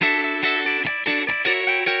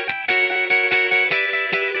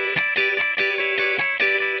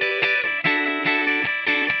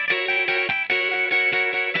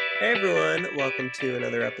to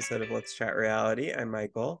another episode of Let's Chat Reality. I'm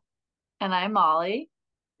Michael. And I'm Molly.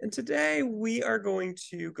 And today we are going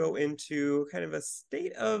to go into kind of a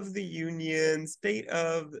state of the union, state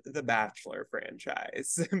of the Bachelor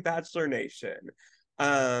franchise, Bachelor Nation.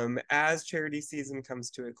 As charity season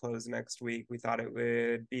comes to a close next week, we thought it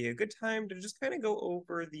would be a good time to just kind of go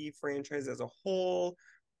over the franchise as a whole,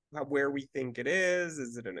 where we think it is.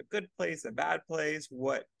 Is it in a good place, a bad place?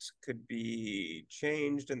 What could be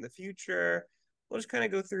changed in the future? We'll just kind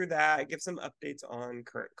of go through that, give some updates on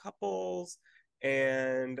current couples,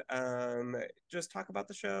 and just talk about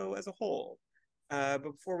the show as a whole. But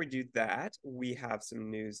before we do that, we have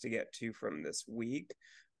some news to get to from this week.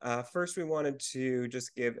 First, we wanted to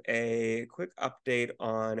just give a quick update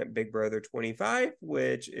on Big Brother 25,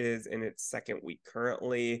 which is in its second week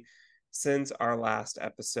currently. Since our last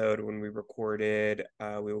episode when we recorded,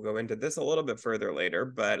 we will go into this a little bit further later,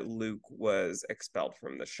 but Luke was expelled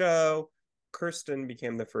from the show. Kirsten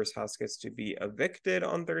became the first house guest to be evicted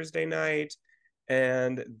on Thursday night.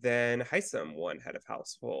 And then Heisem won head of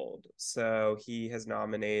household. So he has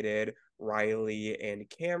nominated Riley and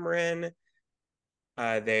Cameron.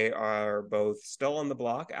 They are both still on the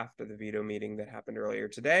block after the veto meeting that happened earlier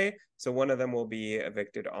today. So one of them will be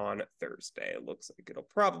evicted on Thursday. It looks like it'll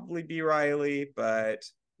probably be Riley, but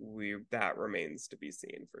that remains to be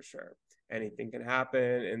seen for sure. Anything can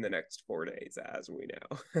happen in the next 4 days, as we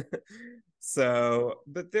know.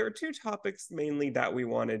 But there are two topics mainly that we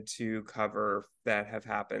wanted to cover that have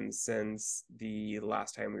happened since the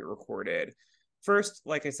last time we recorded. First,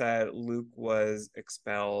 like I said, Luke was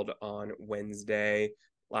expelled on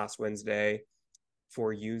last Wednesday,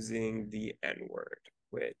 for using the N word,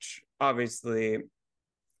 which obviously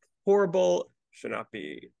horrible, should not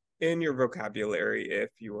be in your vocabulary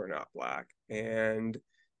if you are not Black. And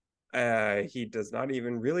he does not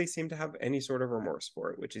even really seem to have any sort of remorse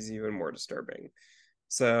for it, which is even more disturbing.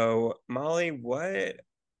 So, Molly,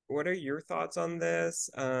 what are your thoughts on this?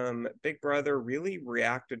 Big Brother really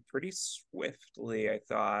reacted pretty swiftly, I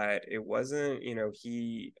thought. It wasn't,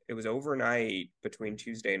 it was overnight between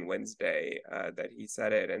Tuesday and Wednesday that he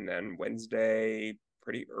said it. And then Wednesday,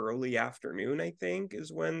 pretty early afternoon, I think,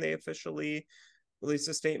 is when they officially released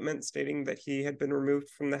a statement stating that he had been removed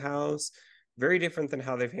from the house. Very different than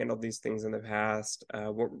how they've handled these things in the past.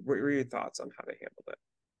 What were your thoughts on how they handled it?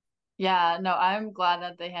 Yeah, no, I'm glad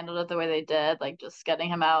that they handled it the way they did, like just getting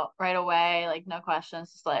him out right away, like no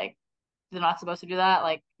questions, just like they're not supposed to do that,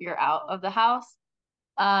 like you're out of the house.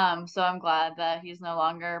 So I'm glad that he's no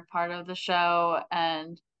longer part of the show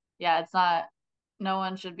and yeah, it's not no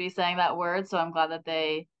one should be saying that word, so I'm glad that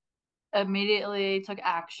they immediately took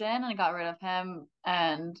action and got rid of him.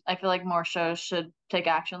 And I feel like more shows should take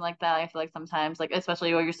action like that. I feel like sometimes, like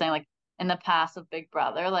especially what you're saying, like in the past of Big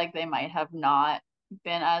Brother, like they might have not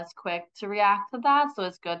been as quick to react to that. So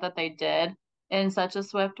it's good that they did in such a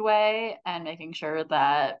swift way and making sure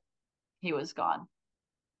that he was gone.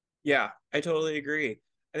 Yeah, I totally agree.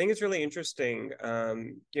 I think it's really interesting.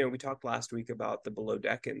 We talked last week about the below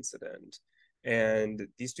deck incident, and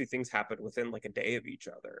these two things happened within like a day of each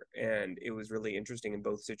other. And it was really interesting in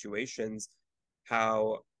both situations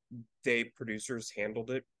how they producers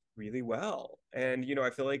handled it really well. And,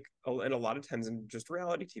 I feel like, and a lot of times in just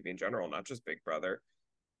reality TV in general, not just Big Brother,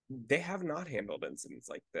 they have not handled incidents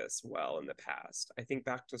like this well in the past. I think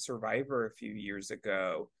back to Survivor a few years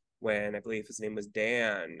ago when I believe his name was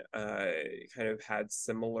Dan, kind of had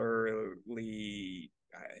similarly,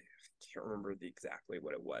 I can't remember exactly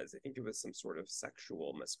what it was. I think it was some sort of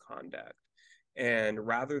sexual misconduct. And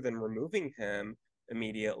rather than removing him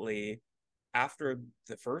immediately after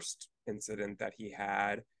the first incident that he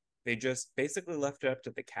had, they just basically left it up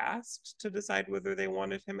to the cast to decide whether they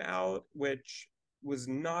wanted him out, which was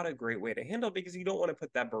not a great way to handle because you don't want to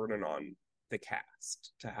put that burden on the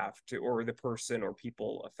cast to have to, or the person or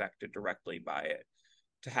people affected directly by it,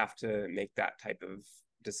 to have to make that type of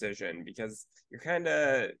decision because it's kind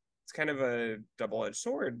of a double-edged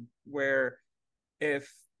sword where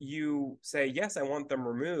if you say, yes, I want them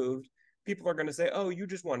removed, people are going to say, oh, you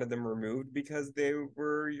just wanted them removed because they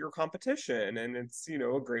were your competition. And it's,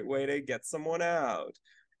 a great way to get someone out.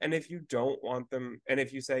 And if you don't want them, and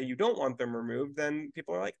if you say you don't want them removed, then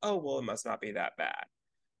people are like, oh, well, it must not be that bad.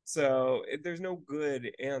 So there's no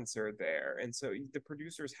good answer there. And so the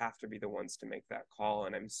producers have to be the ones to make that call.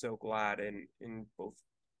 And I'm so glad in both,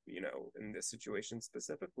 in this situation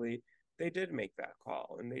specifically, they did make that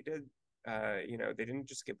call and they did they didn't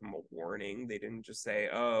just give him a warning. They didn't just say,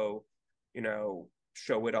 oh,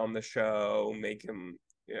 show it on the show, make him,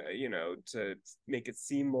 to make it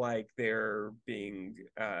seem like they're being,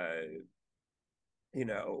 you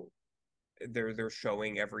know, they're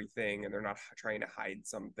showing everything and they're not trying to hide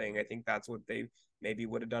something. I think that's what they maybe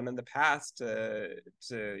would have done in the past to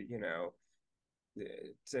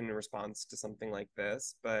in response to something like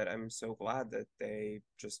this. But I'm so glad that they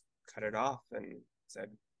just cut it off and said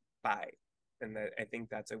bye. And that I think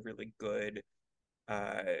that's a really good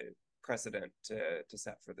uh, precedent to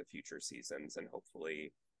set for the future seasons, and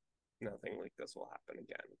hopefully nothing like this will happen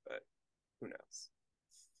again. But who knows?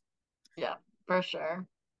 Yeah, for sure.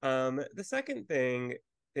 The second thing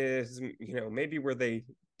is, maybe where they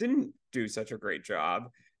didn't do such a great job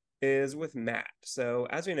is with Matt. So,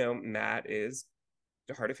 as we know, Matt is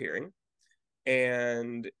hard of hearing,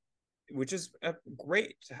 and which is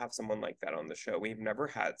great to have someone like that on the show. We've never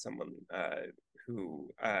had someone who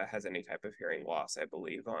has any type of hearing loss, I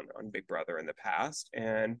believe, on Big Brother in the past,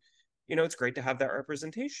 and it's great to have that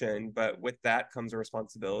representation. But with that comes a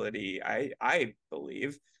responsibility, I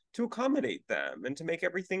believe, to accommodate them and to make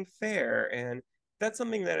everything fair. And that's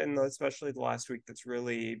something that, especially the last week, that's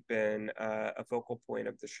really been a focal point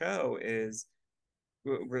of the show is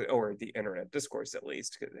or the internet discourse at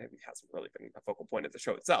least, because it hasn't really been a focal point of the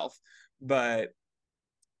show itself. But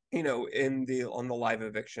in the on the live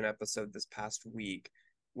eviction episode this past week,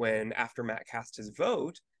 when after Matt cast his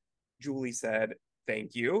vote, Julie said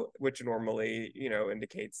thank you, which normally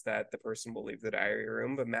indicates that the person will leave the diary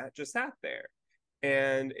room, but Matt just sat there,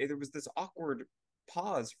 and there was this awkward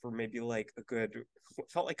pause for maybe like a good,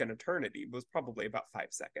 felt like an eternity, but was probably about 5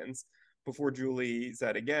 seconds before Julie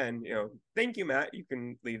said again, thank you, Matt, you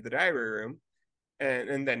can leave the diary room.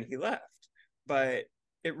 And then he left. But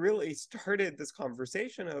it really started this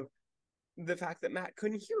conversation of the fact that Matt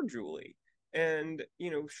couldn't hear Julie. And,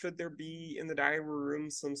 should there be in the diary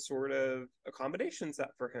room some sort of accommodation set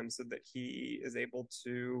for him so that he is able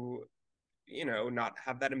to, not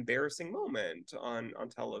have that embarrassing moment on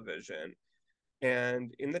television?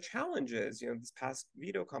 And in the challenges, this past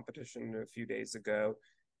veto competition a few days ago,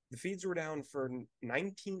 the feeds were down for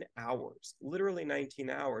 19 hours, literally 19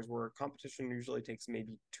 hours, where a competition usually takes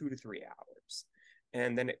maybe 2 to 3 hours.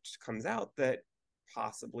 And then it comes out that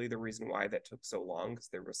possibly the reason why that took so long is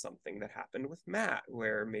there was something that happened with Matt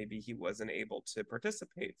where maybe he wasn't able to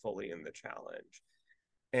participate fully in the challenge.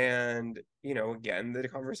 And, again, the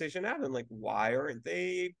conversation happened like, why aren't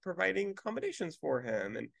they providing accommodations for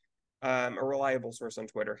him? And a reliable source on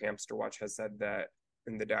Twitter, Hamster Watch, has said that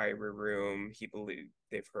in the diary room, he believed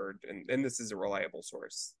they've heard, and this is a reliable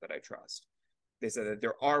source that I trust. They said that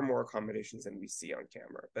there are more accommodations than we see on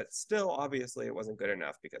camera, but still, obviously, it wasn't good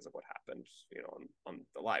enough because of what happened, on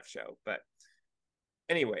the live show. But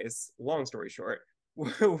anyways, long story short,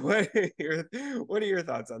 what are your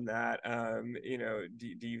thoughts on that?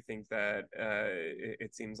 Do you think that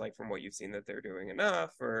it seems like from what you've seen that they're doing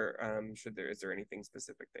enough, or is there anything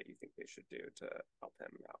specific that you think they should do to help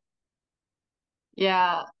him out?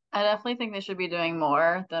 Yeah, I definitely think they should be doing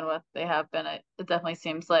more than what they have been. It definitely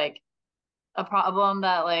seems like a problem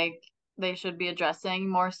that like they should be addressing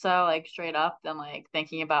more so like straight up than like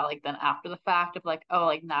thinking about like then after the fact of like, oh,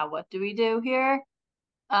 like now what do we do here?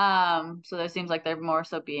 So there seems like they're more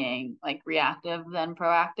so being like reactive than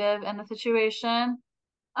proactive in the situation.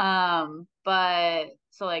 But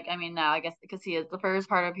so like I mean now I guess because he is the first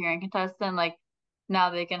hard of hearing contestant, like now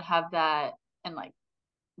they can have that and like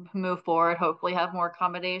move forward, hopefully have more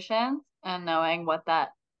accommodations and knowing what that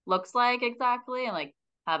looks like exactly and like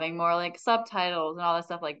having more like subtitles and all that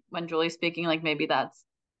stuff. Like when Julie's speaking, like maybe that's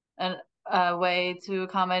a way to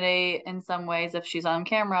accommodate in some ways if she's on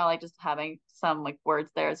camera, like just having some like words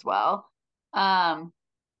there as well. Um,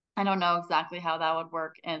 I don't know exactly how that would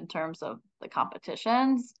work in terms of the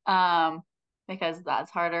competitions, because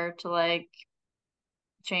that's harder to like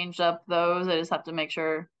change up those. I just have to make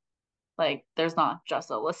sure like there's not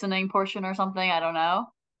just a listening portion or something. I don't know.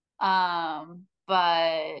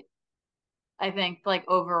 But I think like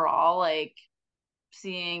overall, like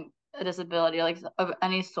seeing a disability like of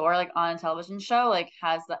any sort like on a television show like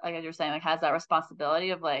has that like as you're saying like has that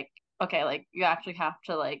responsibility of like okay like you actually have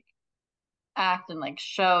to like act and like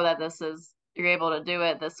show that this is you're able to do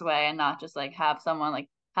it this way and not just like have someone like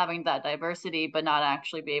having that diversity but not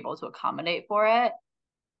actually be able to accommodate for it,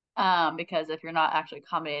 because if you're not actually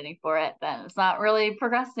accommodating for it then it's not really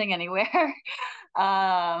progressing anywhere.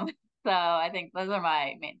 um so I think those are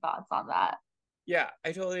my main thoughts on that. Yeah,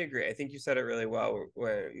 I totally agree. I think you said it really well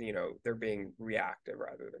when, they're being reactive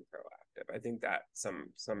rather than proactive. I think that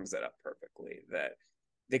sums it up perfectly, that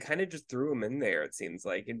they kind of just threw him in there, it seems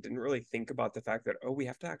like, and didn't really think about the fact that, oh, we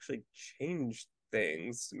have to actually change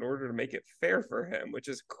things in order to make it fair for him, which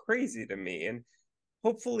is crazy to me. And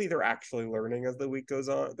hopefully they're actually learning as the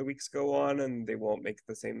weeks go on, and they won't make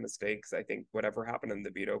the same mistakes. I think whatever happened in the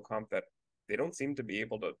veto comp, that they don't seem to be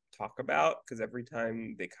able to talk about because every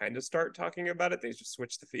time they kind of start talking about it, they just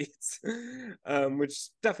switch the feeds, which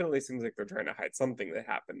definitely seems like they're trying to hide something that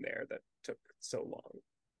happened there that took so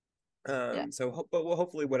long. Yeah. But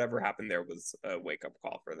hopefully whatever happened there was a wake up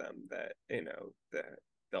call for them that that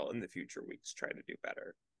they'll in the future weeks try to do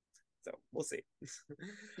better. So we'll see.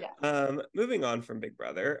 Yeah. Moving on from Big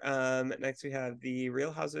Brother. Next we have the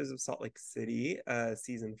Real Houses of Salt Lake City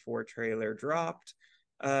season 4 trailer dropped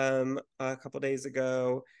a couple days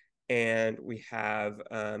ago, and we have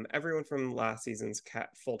everyone from last season's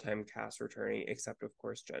full-time cast returning, except of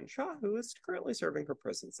course Jen Shaw, who is currently serving her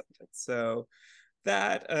prison sentence. So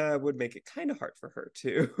that would make it kind of hard for her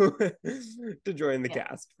to to join the Yeah.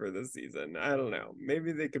 cast for this season. I don't know.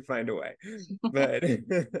 Maybe they could find a way, but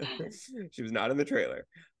she was not in the trailer.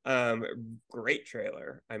 Great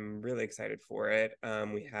trailer. I'm really excited for it.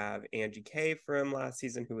 We have Angie K from last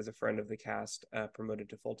season, who was a friend of the cast, promoted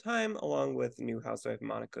to full time, along with new housewife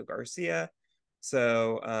Monica Garcia.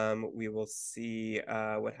 So we will see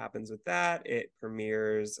what happens with that. It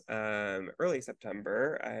premieres early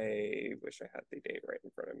September. I wish I had the date right in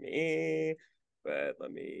front of me, but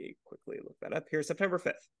let me quickly look that up here. September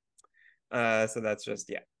 5th. So that's just,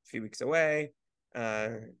 yeah, a few weeks away. Uh,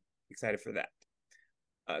 excited for that.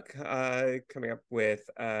 Coming up with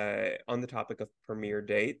on the topic of premiere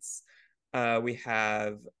dates, we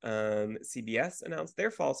have CBS announced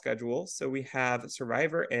their fall schedule. So we have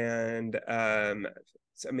Survivor and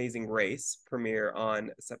Amazing Race premiere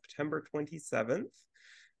on September 27th.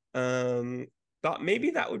 Um, Thought maybe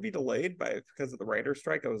that would be delayed because of the writer's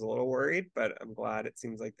strike. I was a little worried, but I'm glad it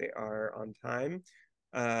seems like they are on time.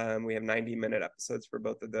 We have 90-minute episodes for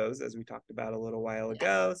both of those, as we talked about a little while Yeah.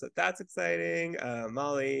 ago. So that's exciting.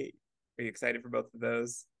 Molly, are you excited for both of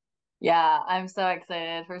those? Yeah, I'm so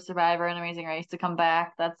excited for Survivor and Amazing Race to come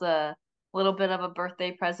back. That's a little bit of a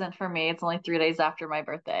birthday present for me. It's only 3 days after my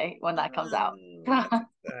birthday when that comes out. Oh, that's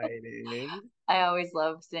exciting. I always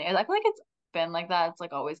love seeing it. I feel like it's been like that. It's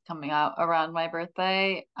like always coming out around my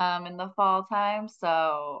birthday, in the fall time.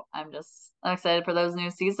 So I'm excited for those new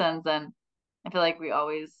seasons, and I feel like we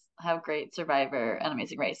always have great Survivor and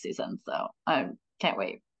Amazing Race seasons. So I can't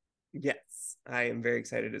wait. Yes, I am very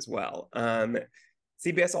excited as well.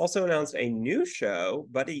 CBS also announced a new show,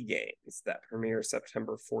 Buddy Games, that premieres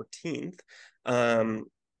September 14th. Um,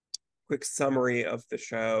 Quick summary of the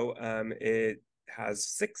show. It has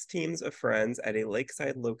 6 teams of friends at a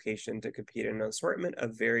lakeside location to compete in an assortment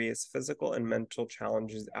of various physical and mental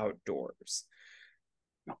challenges outdoors.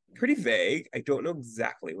 Pretty vague. I don't know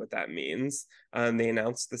exactly what that means. They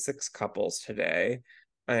announced the 6 couples today,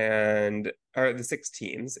 or the 6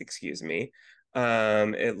 teams, excuse me.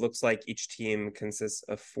 It looks like each team consists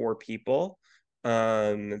of 4 people.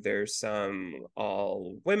 There's some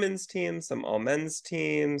all women's teams, some all men's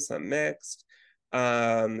teams, some mixed.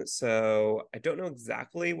 So I don't know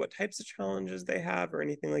exactly what types of challenges they have or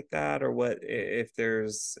anything like that, or what if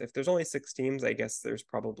there's only 6 teams, I guess there's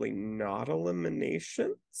probably not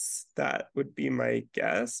eliminations. That would be my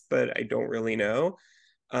guess, but I don't really know.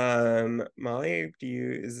 Molly,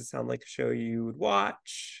 does it sound like a show you would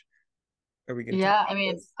watch? Are we going to talk Yeah, I about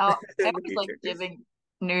mean, this I in the always like future? giving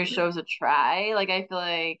new shows a try. Like I feel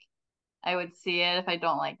like I would see it if I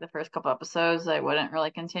don't like the first couple episodes, I wouldn't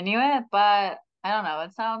really continue it. But I don't know,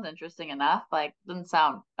 it sounds interesting enough. Like doesn't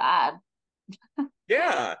sound bad.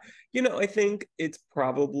 Yeah, I think it's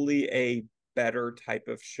probably a better type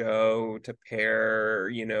of show to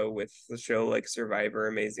pair, with the show like Survivor,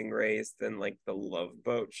 Amazing Race than like the Love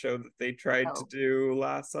Boat show that they tried to Oh, do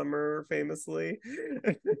last summer famously.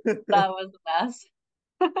 that was a mess.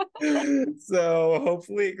 So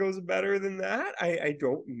hopefully it goes better than that. I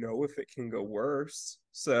don't know if it can go worse.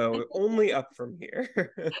 So only up from here.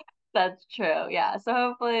 That's true. Yeah. So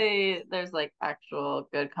hopefully there's like actual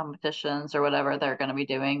good competitions or whatever they're going to be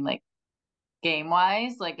doing, like game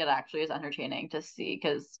wise. Like it actually is entertaining to see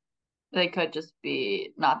because they could just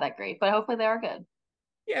be not that great, but hopefully they are good.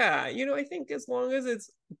 Yeah, I think as long as it's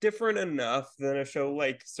different enough than a show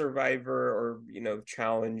like Survivor or,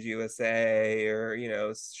 Challenge USA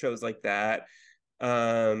or, shows like that,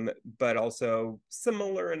 but also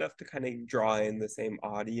similar enough to kind of draw in the same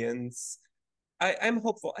audience. I'm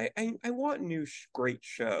hopeful. I want new great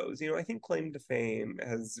shows. I think Claim to Fame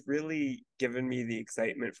has really given me the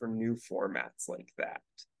excitement for new formats like that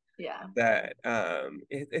Yeah.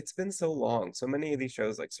 it's been so long. So many of these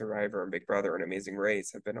shows like Survivor and Big Brother and Amazing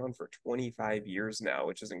Race have been on for 25 years now,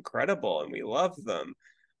 which is incredible and we love them.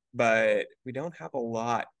 But we don't have a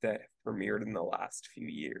lot that have premiered in the last few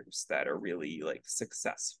years that are really like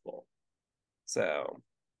successful. So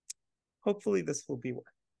hopefully this will be one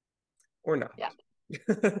or not. Yeah.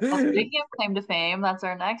 Well, speaking of claim to fame, that's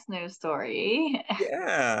our next news story.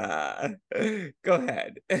 Yeah. Go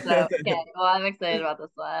ahead. So, okay, well, I'm excited about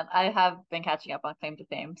this one. I have been catching up on Claim to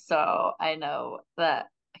Fame, so I know that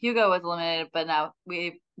Hugo was eliminated, but now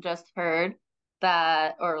we just heard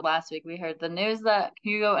that, or last week we heard the news that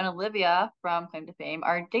Hugo and Olivia from Claim to Fame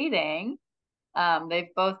are dating.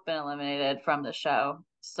 They've both been eliminated from the show,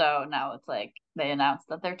 so now it's like they announced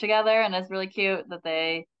that they're together, and it's really cute that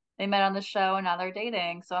they met on the show and now they're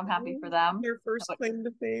dating. So I'm happy for them. Their first claim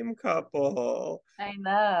to fame couple. I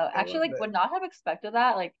know. I Actually, love like would it. not have expected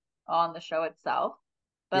that like on the show itself,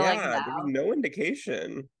 but like Yeah, there was now, no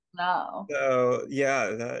indication. no. So,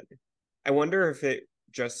 yeah, that I wonder if it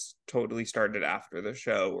just totally started after the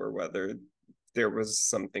show or whether there was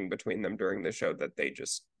something between them during the show that they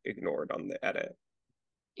just ignored on the edit.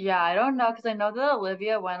 Yeah, I don't know because I know that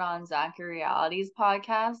Olivia went on Zachary Reality's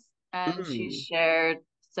podcast and she Mm, shared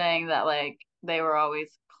saying that like they were always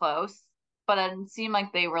close, but it didn't seem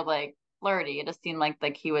like they were like flirty. It just seemed like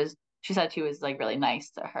he was. She said he was like really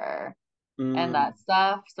nice to her and mm. that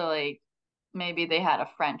stuff. So like maybe they had a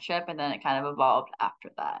friendship and then it kind of evolved after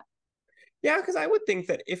that. Yeah, because I would think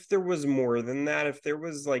that if there was more than that, if there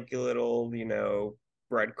was like a little,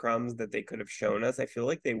 breadcrumbs that they could have shown us, I feel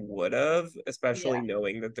like they would have, especially Yeah.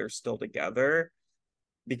 knowing that they're still together,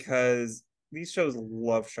 because these shows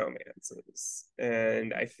love showmances.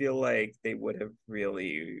 And I feel like they would have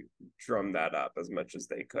really drummed that up as much as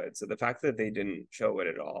they could. So the fact that they didn't show it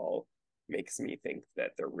at all makes me think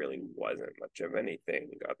that there really wasn't much of anything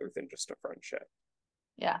other than just a friendship.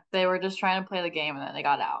 Yeah, they were just trying to play the game and then they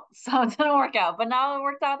got out. So it didn't work out. But now it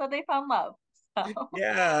worked out that they found love. So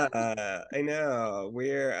Yeah, I know.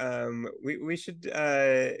 We should do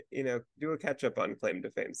a catch up on Claim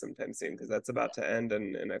to Fame sometime soon because that's about to end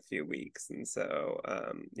in a few weeks. And so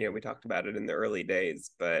we talked about it in the early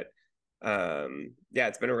days, but yeah,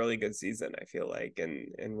 it's been a really good season, I feel like,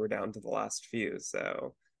 and we're down to the last few.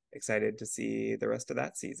 So excited to see the rest of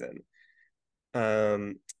that season.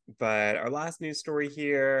 Um, but our last news story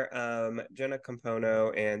here, Jenna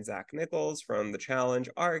Compono and Zach Nichols from The Challenge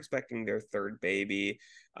are expecting their third baby.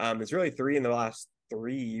 It's really three in the last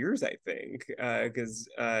 3 years, I think, because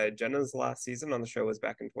Jenna's last season on the show was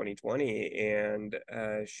back in 2020, and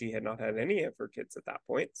she had not had any of her kids at that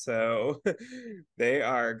point. So they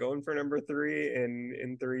are going for number three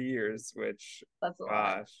in 3 years, which, that's a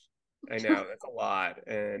lot. gosh. I know that's a lot,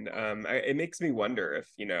 and it makes me wonder if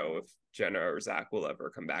Jenna or Zach will ever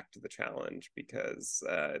come back to the challenge because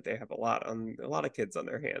they have a lot of kids on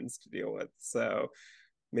their hands to deal with. So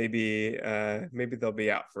maybe they'll be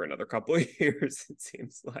out for another couple of years. It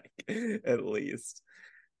seems like at least.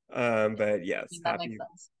 But I yes, mean, that makes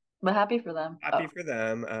sense. But happy for them. happy Oh, for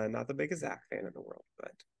them. Not the biggest Zach fan in the world,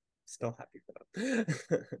 but still happy for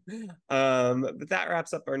them. But that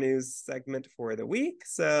wraps up our news segment for the week.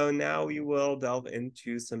 So now we will delve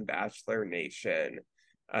into some Bachelor Nation.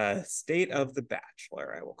 State of the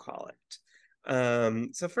Bachelor, I will call it.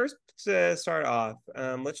 So first to start off,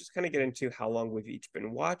 let's just kind of get into how long we've each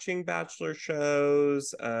been watching Bachelor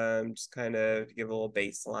shows. Just kind of to give a little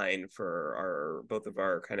baseline for our both of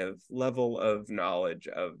our kind of level of knowledge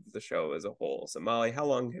of the show as a whole. So Molly, how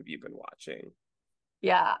long have you been watching?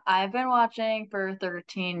 yeah, I've been watching for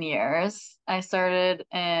 13 years. I started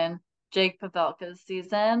in Jake Pavelka's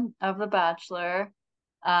season of The Bachelor,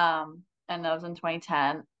 and that was in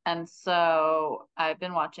 2010. And so I've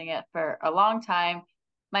been watching it for a long time.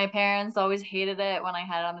 My parents always hated it when I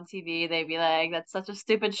had it on the TV. They'd be like, "That's such a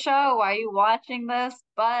stupid show. Why are you watching this?"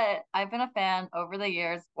 But I've been a fan over the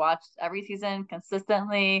years, watched every season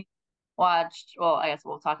consistently, watched, well, I guess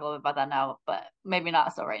we'll talk a little bit about that now, but maybe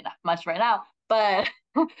not so right now, much right now. But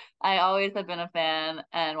I always have been a fan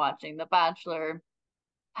and watching The Bachelor,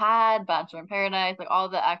 had Bachelor in Paradise, like all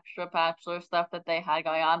the extra Bachelor stuff that they had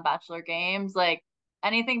going on, Bachelor games, like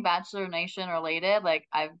anything Bachelor Nation related, like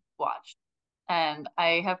I've watched. And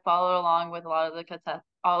I have followed along with a lot of the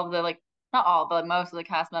all of the like not all, but most of the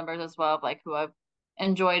cast members as well, like who I've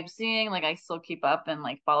enjoyed seeing. Like I still keep up and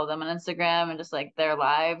like follow them on Instagram and just like their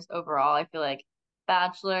lives overall. I feel like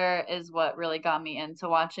Bachelor is what really got me into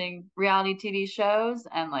watching reality TV shows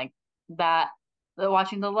and like that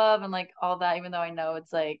watching the love and like all that, even though I know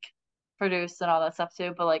it's like produced and all that stuff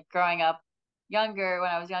too. But like growing up younger, when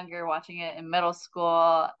I was younger, watching it in middle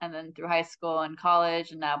school and then through high school and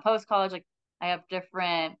college and now post college, like I have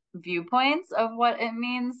different viewpoints of what it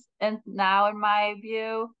means and now in my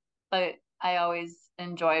view, but I always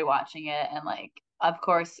enjoy watching it and like of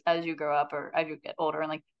course as you grow up or as you get older and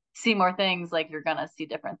like see more things, like you're gonna see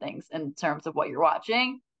different things in terms of what you're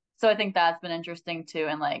watching. So I think that's been interesting too,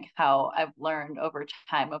 and like how I've learned over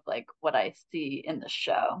time of like what I see in the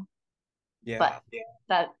show. But Yeah.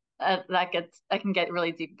 that that gets I can get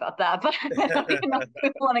really deep about that, but I don't even know if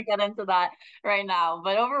we want to get into that right now.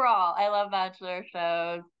 But overall, I love Bachelor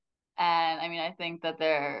shows, and I mean, I think that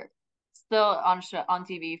they're still on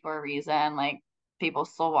TV for a reason. Like people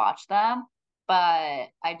still watch them, but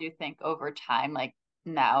I do think over time, like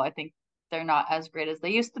now, I think they're not as great as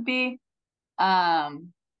they used to be.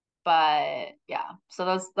 Um, but yeah,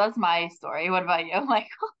 so that's my story. What about you? Like,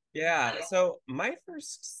 Yeah, so my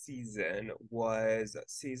first season was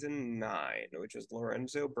season 9, which was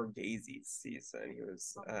Lorenzo Borghesi's season. He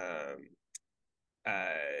was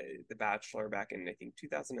The Bachelor back in I think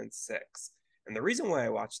 2006. And the reason why I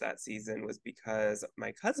watched that season was because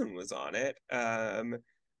my cousin was on it,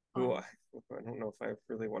 who I don't know if I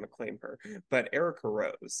really want to claim her, but Erica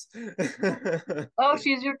Rose. oh,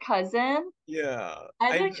 she's your cousin? Yeah, I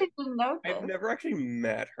I've actually didn't know I've this. never actually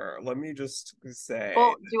met her. Let me just say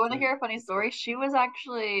Well, do you want to hear a funny that. story? She was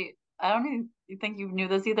actually, I don't even think you knew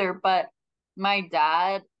this either, but my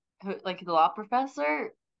dad, who, like the law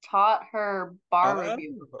professor, taught her bar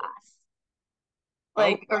review Oh, class. oh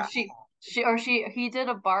Like, or wow. he did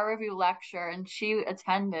a bar review lecture and she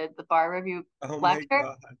attended the bar review Oh my lecture.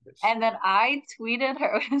 gosh. And then I tweeted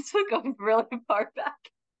her, this goes really far back.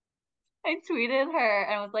 I tweeted her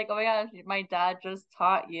and was like, "Oh my gosh, my dad just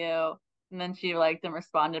taught you." And then she liked and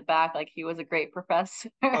responded back like he was a great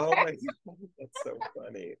professor. Oh my God, that's so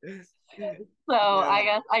funny. So Yeah, I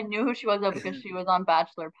guess I knew who she was though because she was on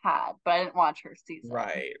Bachelor Pad, but I didn't watch her season.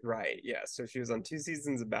 right, right. Yeah, so she was on 2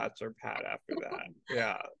 seasons of Bachelor Pad after that.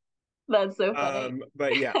 Yeah. That's so funny.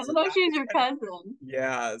 But yeah, I so know that she's was your kind of cousin.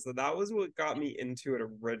 yeah, so that was what got me into it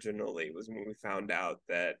originally was when we found out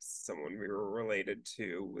that someone we were related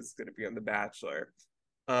to was going to be on The Bachelor.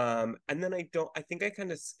 And then I think I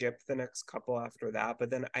kind of skipped the next couple after that, but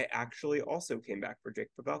then I actually also came back for Jake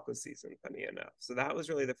Pavelka's season, funny enough. So that was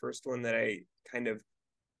really the first one that I kind of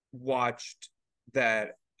watched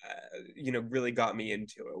that, really got me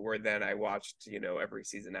into it, where then I watched, every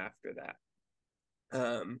season after that.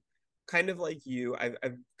 Um, Kind of like you, I've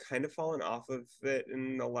kind of fallen off of it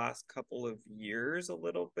in the last couple of years a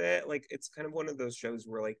little bit. Like it's kind of one of those shows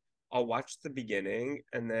where like I'll watch the beginning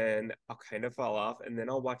and then I'll kind of fall off and then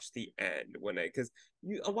I'll watch the end when I because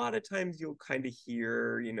you a lot of times you'll kind of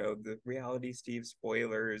hear, the reality Steve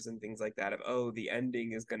spoilers and things like that of oh, the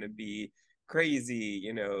ending is gonna be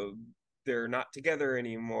crazy, they're not together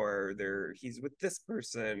anymore, he's with this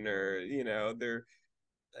person or they're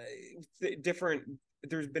different.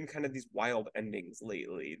 There's been kind of these wild endings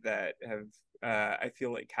lately that have I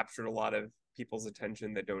feel like captured a lot of people's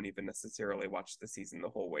attention that don't even necessarily watch the season the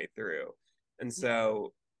whole way through. And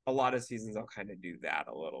so a lot of seasons I'll kind of do that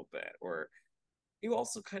a little bit, or you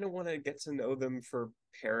also kind of want to get to know them for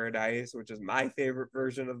Paradise, which is my favorite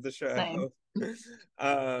version of the show.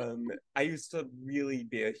 Same. I used to really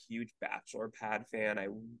be a huge Bachelor Pad fan.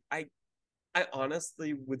 I I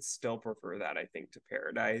honestly would still prefer that, I think, to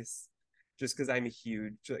Paradise, just because I'm a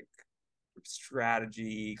huge like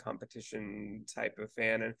strategy competition type of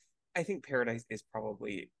fan, and I think Paradise is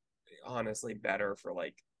probably honestly better for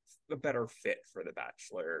like a better fit for the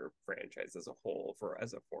Bachelor franchise as a whole for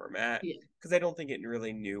as a format Yeah. because I don't think it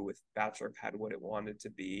really knew with Bachelor Pad what it wanted to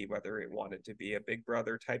be, whether it wanted to be a Big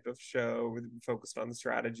Brother type of show focused on the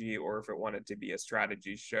strategy, or if it wanted to be a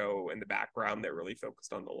strategy show in the background that really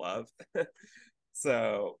focused on the love.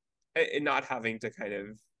 So, and not having to kind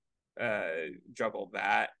of juggle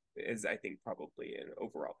that is, I think, probably an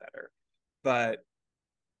overall better. But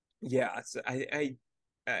yeah, so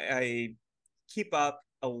I keep up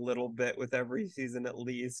a little bit with every season at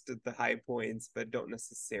least at the high points, but don't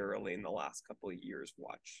necessarily in the last couple of years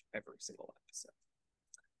watch every single episode.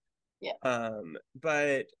 Yeah.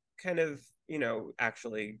 But kind of,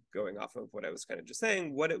 actually going off of what I was kind of just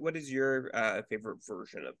saying, what is your favorite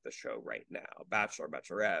version of the show right now? Bachelor,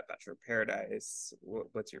 Bachelorette, Bachelor Paradise.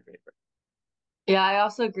 What's your favorite? Yeah, I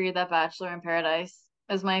also agree that Bachelor in Paradise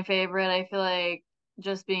is my favorite. I feel like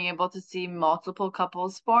just being able to see multiple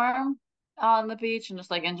couples form on the beach and just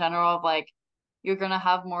like in general of like you're gonna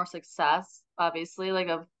have more success, obviously, like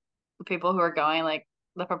of the people who are going, like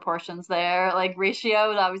the proportions there, like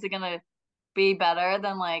ratio is obviously gonna be better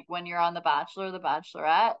than like when you're on The Bachelor or The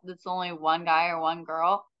Bachelorette. It's only one guy or one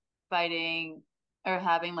girl fighting or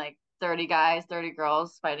having like 30 guys, 30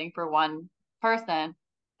 girls fighting for one person.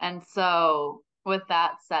 And so with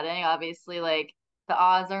that setting, obviously like the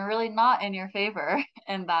odds are really not in your favor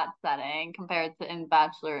in that setting compared to in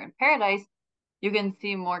Bachelor in Paradise. You can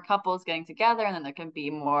see more couples getting together and then there can be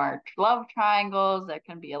more love triangles. There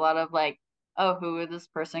can be a lot of like oh, who is this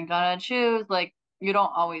person gonna choose? Like you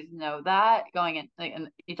don't always know that going in, like, in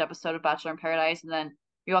each episode of Bachelor in Paradise, and then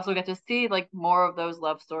you also get to see like more of those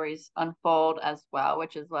love stories unfold as well,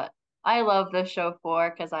 which is what I love this show for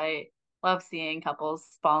because I love seeing couples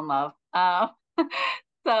fall in love.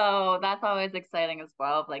 So that's always exciting as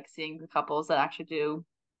well, of like seeing the couples that actually do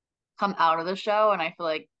come out of the show. And I feel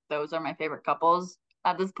like those are my favorite couples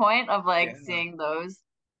at this point of like Yeah. seeing those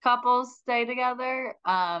couples stay together.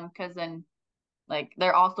 Because then like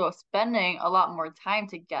they're also spending a lot more time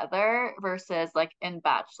together versus like in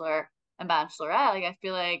Bachelor and Bachelorette. Like I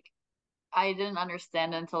feel like I didn't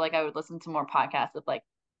understand until like I would listen to more podcasts of like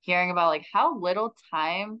hearing about like how little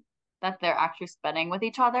time that they're actually spending with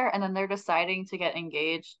each other and then they're deciding to get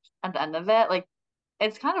engaged at the end of it. Like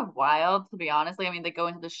it's kind of wild to be honest. Like, I mean, they go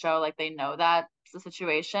into the show like they know that's the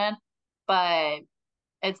situation, but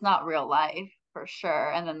it's not real life for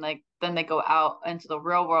sure. And then like then they go out into the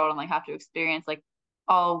real world and like have to experience like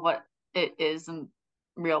all what it is in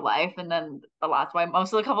real life. And then that's why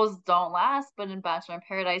most of the couples don't last. But in Bachelor in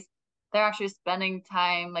Paradise, they're actually spending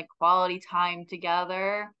time, like quality time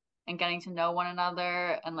together and getting to know one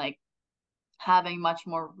another and like having much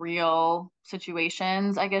more real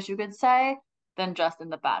situations, I guess you could say, than just in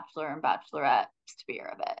the Bachelor and Bachelorette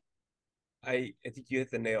sphere of it. I think you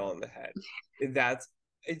hit the nail on the head. That's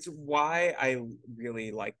it's why I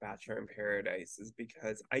really like Bachelor in Paradise is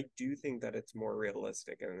because I do think that it's more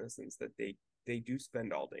realistic in the sense that they do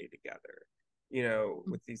spend all day together,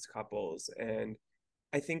 with these couples. And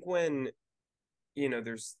I think when,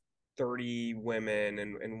 there's 30 women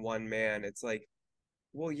and one man, it's like,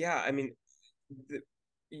 well, yeah, I mean, the,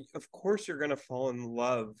 of course you're gonna fall in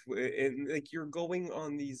love, and like you're going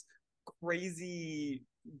on these crazy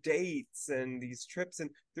dates and these trips, and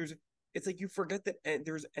it's like you forget that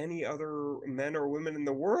there's any other men or women in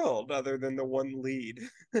the world other than the one lead.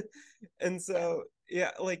 And Yeah. so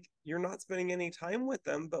yeah, like you're not spending any time with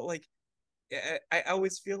them, but like I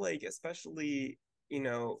always feel like, especially, you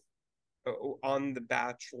know on The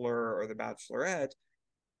Bachelor or The Bachelorette,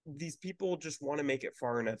 these people just want to make it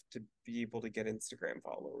far enough to be able to get Instagram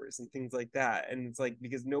followers and things like that. And it's like,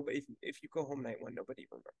 because nobody, if you go home night one, nobody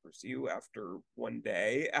remembers you after one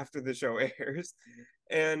day after the show airs.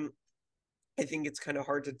 And I think it's kind of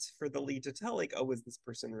hard for the lead to tell, like, oh, is this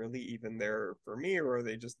person really even there for me, or are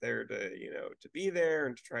they just there to, to be there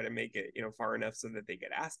and to try to make it, far enough so that they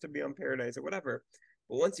get asked to be on Paradise or whatever.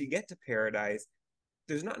 But once you get to Paradise,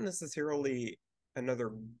 there's not necessarily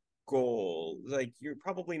another goal. Like, you're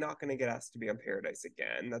probably not going to get asked to be on Paradise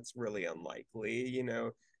again. That's really unlikely.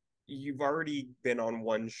 You've already been on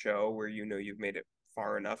one show where you've made it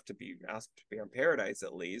far enough to be asked to be on Paradise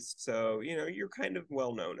at least. So, you're kind of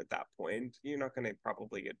well known at that point. You're not going to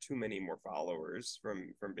probably get too many more followers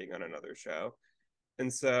from being on another show.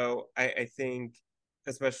 And so I think,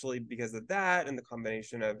 especially because of that and the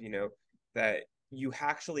combination of, that you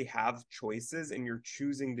actually have choices and you're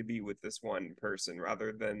choosing to be with this one person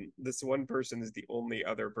rather than this one person is the only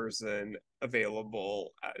other person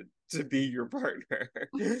available to be your partner.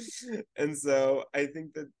 And so I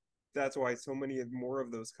think that that's why so many more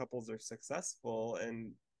of those couples are successful.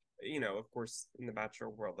 And, of course, in the Bachelor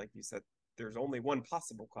world, like you said, there's only one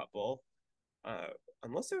possible couple, uh,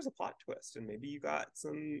 unless there's a plot twist and maybe you got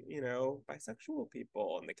some, bisexual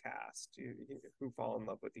people in the cast who fall in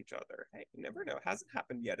love with each other. Hey, you never know. It hasn't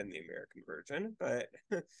happened yet in the American version, but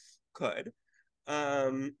could.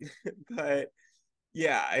 Um, but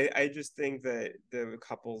yeah, I just think that the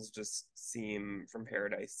couples just from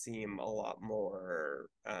Paradise seem a lot more,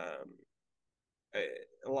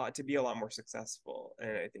 to be a lot more successful.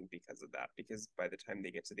 And I think because of that, because by the time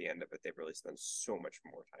they get to the end of it, they really spend so much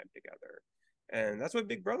more time together. And that's why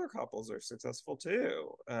Big Brother couples are successful too.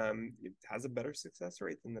 It has a better success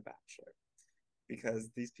rate than The Bachelor because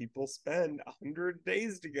these people spend 100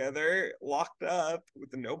 days together, locked up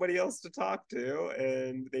with nobody else to talk to,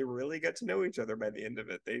 and they really get to know each other by the end of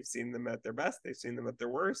it. They've seen them at their best, they've seen them at their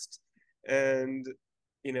worst, and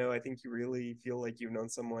I think you really feel like you've known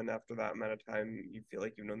someone after that amount of time. You feel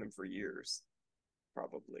like you've known them for years,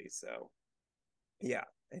 probably. So, yeah,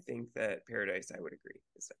 I think that Paradise, I would agree,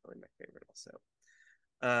 is definitely my favorite also.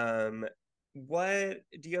 Um, what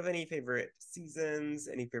do you have any favorite seasons,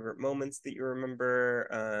 any favorite moments that you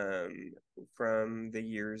remember from the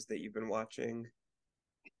years that you've been watching?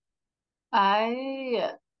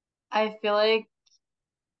 I I feel like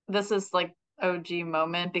this is like OG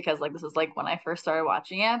moment because like this is like when I first started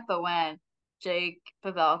watching it, but when Jake,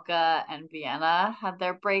 Pavelka, and Vienna had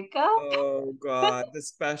their breakup, Oh God, the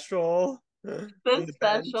special on the the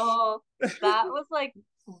bench. special, that was like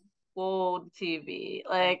gold TV.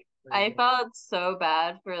 Like I felt so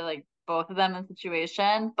bad for like both of them in the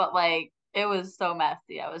situation, but like it was so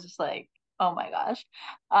messy. I was just like, oh my gosh.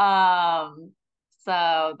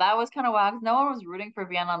 So that was kind of wild 'cause no one was rooting for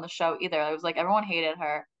Vienna on the show either. It was like everyone hated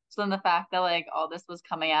her. So then the fact that like all this was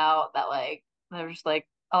coming out, that like there was just like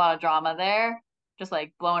a lot of drama there, just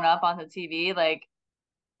like blown up onto TV, like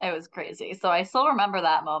it was crazy. So I still remember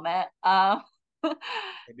that moment. I do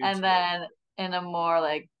And too. then in a more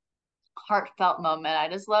like heartfelt moment. I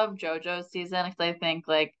just love JoJo's season because I think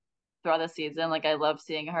like throughout the season, like I love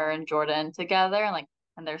seeing her and Jordan together and like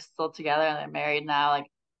and they're still together and they're married now. Like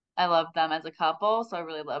I love them as a couple, so I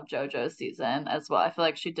really love JoJo's season as well. I feel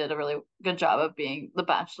like she did a really good job of being the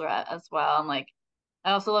Bachelorette as well. And like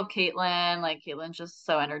I also love Caitlyn. Like Caitlyn's just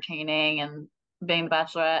so entertaining and being the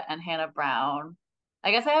Bachelorette and Hannah Brown.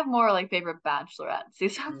 I guess I have more like favorite Bachelorette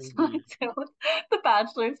seasons than I Mhm. do the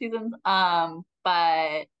Bachelor seasons.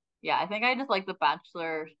 But yeah, I think I just like the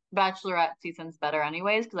Bachelorette seasons better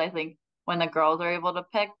anyways, because I think when the girls are able to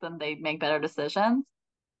pick, then they make better decisions.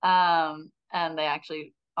 And they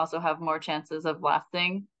actually also have more chances of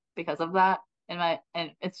lasting because of that. And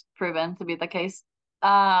it's proven to be the case.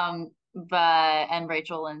 But and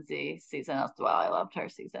Rachel Lindsay season as well. I loved her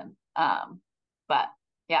season. But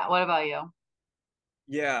yeah, what about you?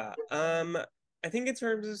 Yeah. I think in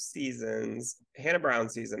terms of seasons, Hannah Brown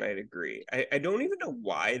season, I'd agree. I don't even know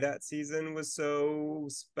why that season was so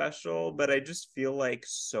special, but I just feel like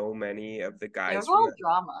so many of the There was guys a from lot of that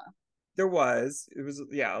drama. it was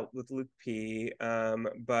yeah, with Luke P.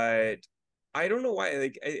 But I don't know why.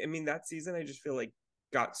 Like I mean that season I just feel like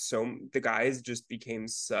got so the guys just became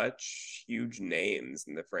such huge names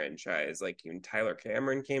in the franchise. Like even Tyler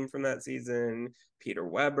Cameron came from that season, Peter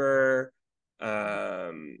Weber.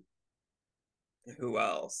 Um, who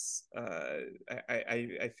else?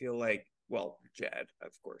 I feel like well, Jed,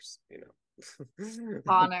 of course, you know.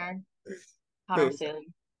 Connor, Connor Who? Saley,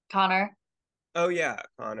 Connor Oh yeah,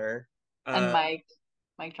 Connor. and Uh,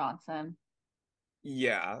 Mike Johnson.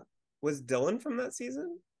 yeah. Was Dylan from that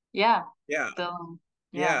season? Yeah, Yeah. Dylan.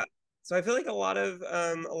 Yeah. Yeah. So I feel like a lot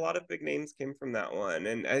of big names came from that one.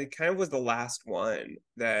 And it kind of was the last one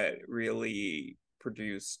that really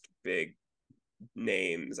produced big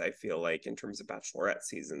names, I feel like, in terms of Bachelorette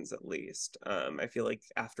seasons at least. I feel like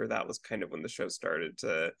after that was kind of when the show started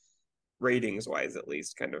to ratings wise at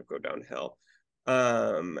least kind of go downhill.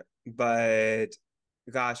 But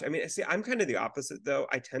gosh, I mean, see, I'm kind of the opposite though.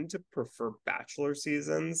 I tend to prefer Bachelor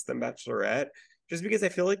seasons than Bachelorette just because I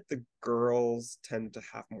feel like the girls tend to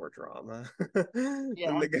have more drama than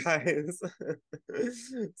Yeah. the guys.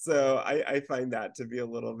 So I find that to be a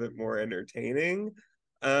little bit more entertaining,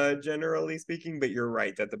 generally speaking. But you're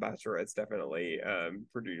right that the Bachelorettes definitely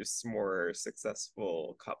produce more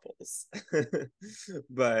successful couples.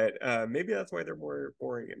 But maybe that's why they're more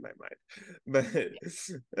boring in my mind. But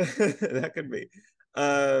that could be.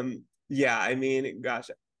 Yeah, I mean, gosh,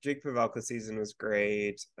 Jake Pavelka season was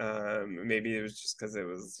great. Maybe it was just because it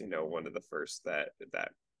was, you know, one of the first that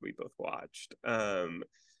we both watched.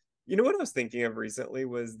 You know what I was thinking of recently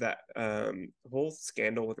was that whole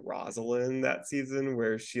scandal with Rosalind that season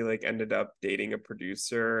where she like ended up dating a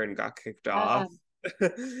producer and got kicked off. Uh,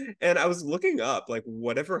 And I was looking up like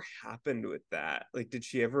whatever happened with that. Like did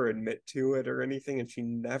she ever admit to it or anything? And she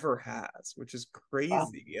never has, which is well,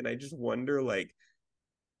 crazy. And I just wonder like,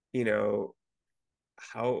 you know,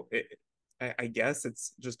 how it I guess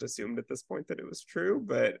it's just assumed at this point that it was true,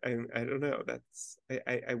 but I don't know. That's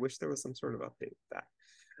I wish there was some sort of update with that.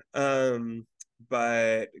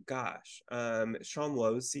 But gosh, Sean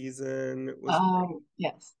Lowe's season was great.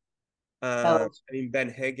 yes. I love. I mean Ben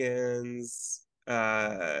Higgins.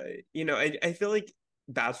 You know, I feel like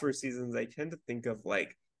Bachelor seasons. I tend to think of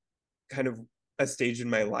like kind of a stage in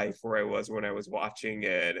my life where I was when I was watching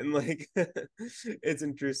it, and like it's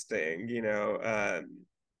interesting, you know.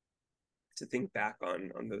 To think back on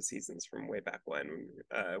those seasons from way back when,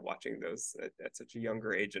 watching those at such a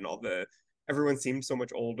younger age, and all the everyone seemed so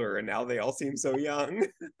much older, and now they all seem so young.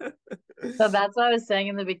 So that's what I was saying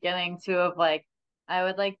in the beginning too, of like I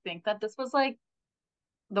would like think that this was like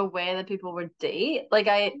the way that people would date. Like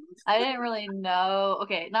I didn't really know.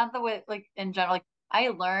 Okay, not the way like in general. Like I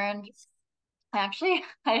learned. Actually,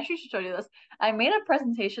 I actually should show you this. I made a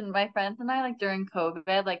presentation. My friends and I like during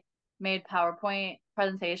COVID like made PowerPoint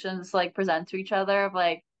presentations to, like present to each other of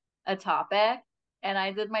like a topic, and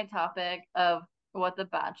I did my topic of what the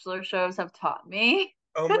Bachelor shows have taught me.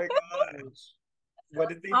 Oh my gosh, what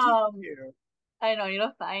did they teach Um, you? I know you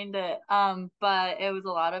don't find it. But it was a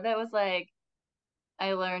lot of it was like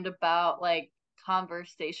I learned about like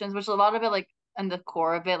conversations, which a lot of it like and the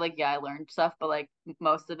core of it, like yeah, I learned stuff, but like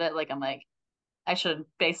most of it, like I'm like I should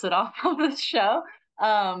base it off of the show.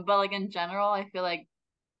 But like in general, I feel like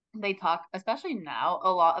they talk, especially now,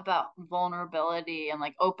 a lot about vulnerability and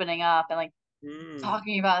like opening up and like Mm,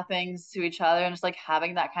 talking about things to each other and just like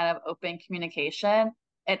having that kind of open communication.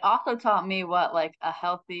 It also taught me what like a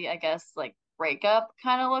healthy, I guess, like breakup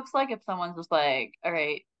kind of looks like if someone's just like, all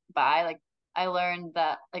right, bye. Like I learned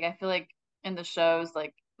that like I feel like in the shows,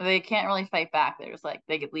 like they can't really fight back. They're just like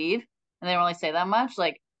they could leave and they don't really say that much.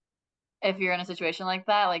 Like if you're in a situation like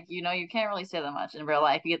that, like you can't really say that much in real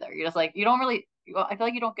life either. You're just like you don't really. I feel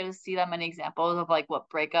like you don't get to see that many examples of like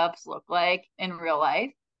what breakups look like in real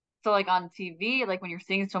life. So like on TV, like when you're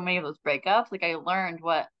seeing so many of those breakups, like I learned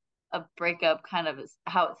what a breakup kind of is,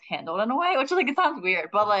 how it's handled in a way, which like it sounds weird,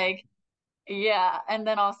 but like yeah. And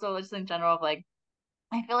then also just in general, of like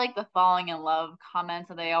I feel like the falling in love comments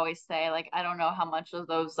that they always say, like I don't know how much of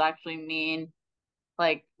those actually mean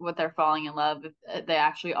like what they're falling in love if they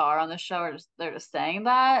actually are on the show or just they're just saying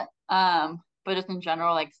that. But just in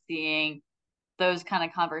general, like seeing those kind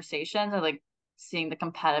of conversations or like seeing the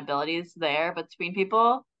compatibilities there between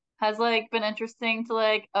people has like been interesting to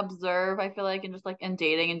like observe. I feel like and just like in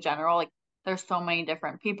dating in general, like there's so many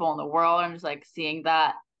different people in the world and just like seeing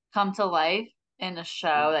that come to life in a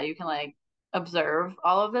show that you can like observe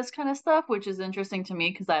all of this kind of stuff, which is interesting to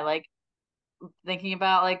me because I like thinking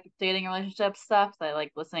about like dating and relationship stuff. So I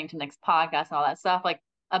like listening to Nick's podcast and all that stuff, like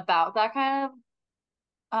about that kind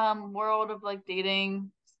of world of like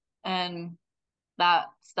dating and that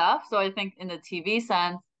stuff. So I think in the TV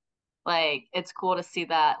sense, like it's cool to see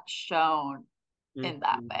that shown in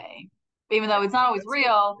that mhm. way. Even I though it's not think always that's so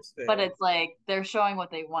real, but interesting. it's like they're showing what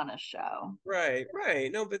they want to show. Right,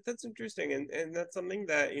 right. No, but that's interesting, and that's something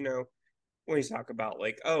that, when you talk about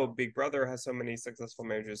like, oh, Big Brother has so many successful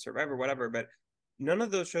marriages, Survivor, whatever, but none of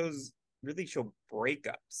those shows really show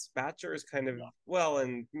breakups. Bachelor is kind of, Yeah. well,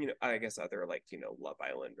 and I guess other like, Love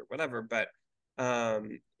Island or whatever, but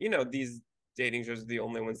these dating shows are the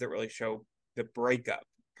only ones that really show the breakup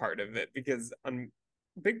part of it because on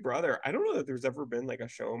Big Brother, I don't know that there's ever been like a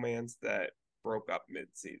showmance that broke up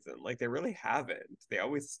mid-season. Like they really haven't. They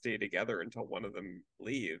always stay together until one of them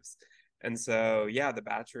leaves. And so, yeah, The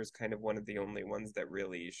Bachelor is kind of one of the only ones that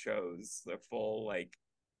really shows the full like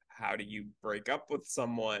how do you break up with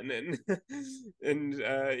someone and and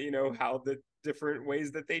how the different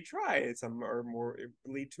ways that they try. Some are more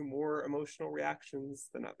lead to more emotional reactions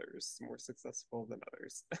than others, more successful than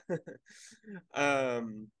others.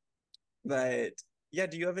 um, but yeah,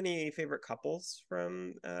 do you have any favorite couples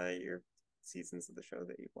from your seasons of the show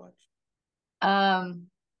that you've watched? Um,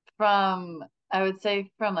 from I would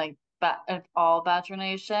say from like all Bachelor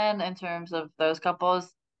Nation in terms of those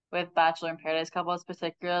couples with Bachelor in Paradise couples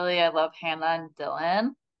particularly, I love Hannah and Dylan.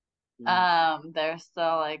 Mm, They're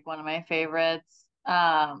still like one of my favorites.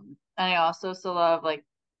 And I also still love like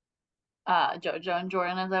JoJo and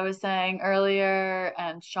Jordan, as I was saying earlier,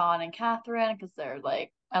 and Sean and Catherine because they're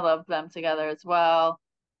like I love them together as well.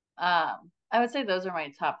 I would say those are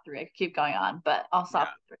my top three. I could keep going on, but I'll yeah. stop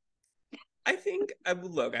at three. I think I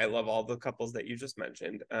would look, I love all the couples that you just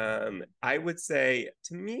mentioned. I would say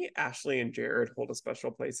to me, Ashley and Jared hold a special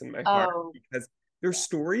place in my heart Oh, because their yeah.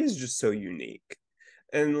 story is just so unique.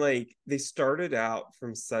 And like they started out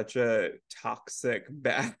from such a toxic,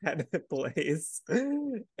 bad place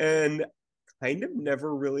and kind of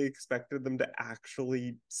never really expected them to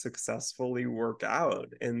actually successfully work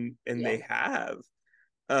out. And Yeah. they have.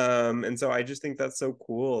 And so I just think that's so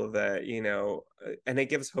cool that, and it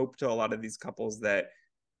gives hope to a lot of these couples that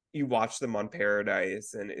you watch them on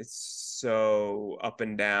Paradise and it's so up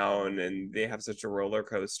and down and they have such a roller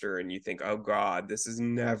coaster and you think, oh God, this is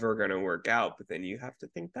never going to work out. But then you have to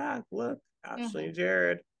think back, look, Ashley Hmm. and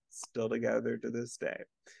Jared still together to this day.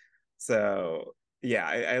 So yeah,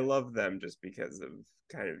 I love them just because of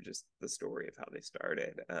kind of just the story of how they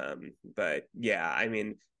started. But yeah, I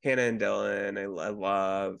mean, Hannah and Dylan, I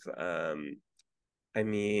love. I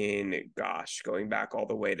mean, gosh, going back all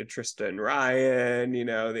the way to Trista and Ryan,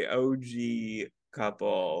 the OG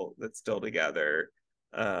couple that's still together.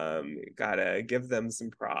 Gotta give them some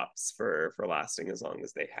props for lasting as long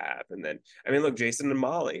as they have. And then, I mean, look, Jason and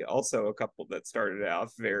Molly, also a couple that started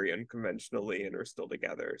out very unconventionally and are still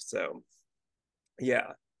together. So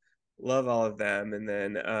yeah, love all of them. And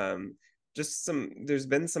then just there's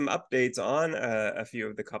been some updates on a few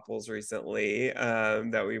of the couples recently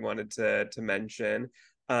that we wanted to mention.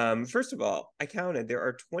 First of all, I counted there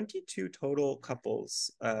are 22 total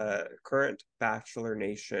couples, current Bachelor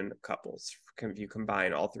Nation couples, if you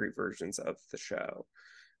combine all three versions of the show.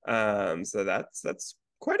 So that's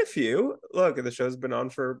quite a few. Look, the show's been on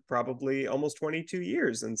for probably almost 22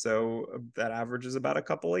 years, and so that averages about a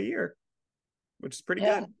couple a year. which is pretty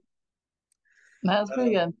Yeah, good. that was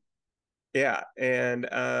pretty Um, good. yeah,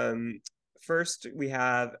 and first we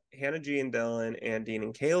have Hannah G and Dylan, and Dean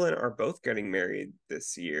and Kaylin are both getting married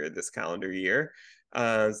this year, this calendar year.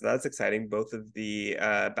 So that's exciting. Both of the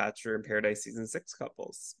Bachelor in Paradise season 6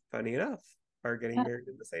 couples, funny enough, are getting Yeah. married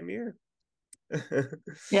in the same year.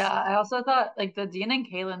 Yeah, I also thought like the Dean and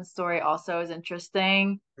Kaylin story also is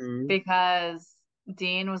interesting Mhm. because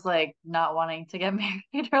Dean was like not wanting to get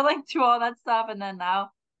married or like do all that stuff, and then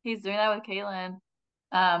now he's doing that with Kaylin.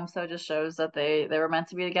 So it just shows that they were meant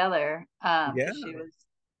to be together. Yeah. Because she was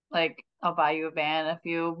like, "I'll buy you a van if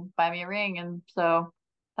you buy me a ring," and so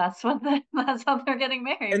that's what that's how they're getting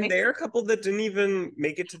married, And they're a basically. couple that didn't even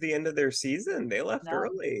make it to the end of their season. They left No,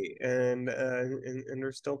 early and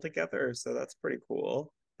are still together. So that's pretty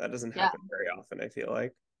cool. That doesn't yeah, happen very often, I feel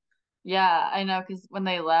like. yeah, I know because when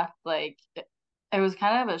they left, like it was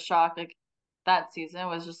kind of a shock. Like that season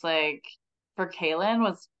was just like for Kaylin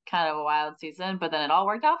was kind of a wild season, but then it all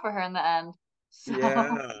worked out for her in the end. So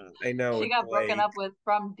Yeah, I know she with got broken Blake. up with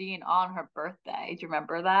from Dean on her birthday. Do you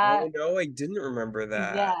remember Oh that? no, I didn't remember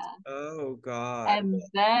that. Yeah. Oh God.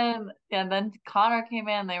 And then Connor came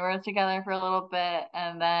in, they were together for a little bit,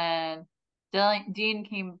 and then Dean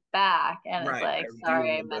came back and is Right, I like, do sorry,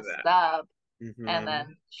 I remember messed that. up. And Hmm.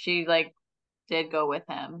 then she like did go with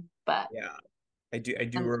him. But Yeah, I do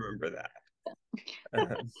and remember that.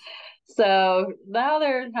 Uh, so now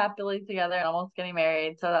they're happily together and almost getting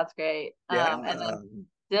married, so that's great. And yeah. then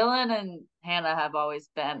Dylan and Hannah have always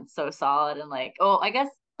been so solid and like, oh, I guess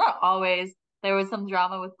not always. There was some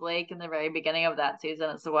drama with Blake in the very beginning of that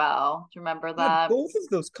season as well. Do you remember Yeah, that? both of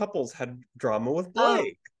those couples had drama with Oh,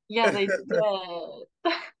 Blake. yeah, they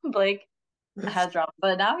did. Blake has drama,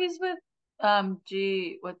 but now he's with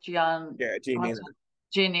G with Gian Yeah, Jeannie. what's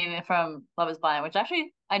G and Nina from Love Is Blind, which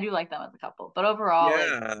actually I do like them as a couple. But overall, like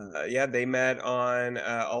Yeah, yeah, they met on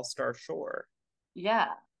All Star Shore. yeah.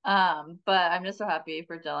 But I'm just so happy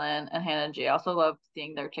for Dylan and Hannah G. I also love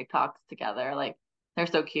seeing their TikToks together. Like they're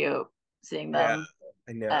so cute seeing Yeah, them.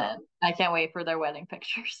 I know. And I can't wait for their wedding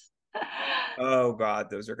pictures. Oh God,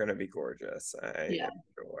 those are going to be gorgeous. I Yeah. am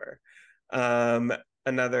sure. Um,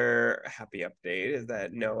 Another happy update is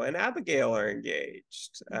that Noah and Abigail are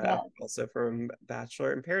engaged. Yeah. Also from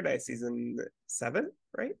Bachelor in Paradise season 7,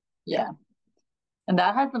 right? Yeah. Yeah. And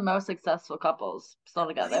that has the most successful couples still I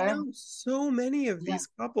together. know so many of Yeah. these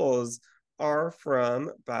couples are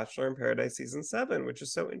from Bachelor in Paradise season 7, which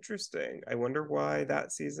is so interesting. I wonder why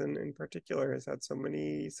that season in particular has had so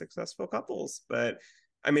many successful couples. But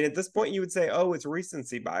I mean, at this point, you would say, oh, it's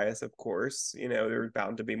recency bias, of course. You know, there's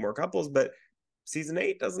bound to be more couples, but season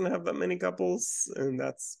 8 doesn't have that many couples, and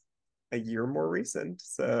that's a year more recent.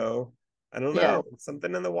 So I don't Yeah. know,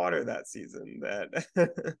 something in the water that season that.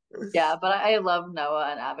 Yeah, but I love Noah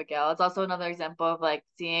and Abigail. It's also another example of like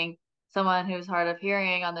seeing someone who's hard of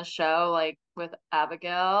hearing on the show, like with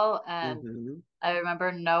Abigail. And Mhm. I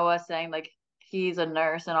remember Noah saying like he's a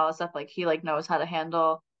nurse and all this stuff, like he like knows how to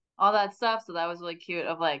handle all that stuff. So that was really cute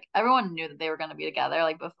of like everyone knew that they were gonna be together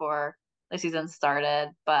like before the season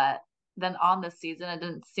started. But then on the season it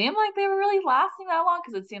didn't seem like they were really lasting that long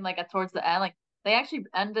because it seemed like towards the end, like they actually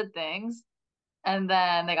ended things and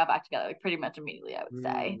then they got back together like pretty much immediately, I would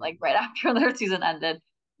say, like Mm. right after their season ended.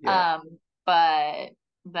 Yeah. But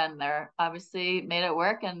then they're obviously made it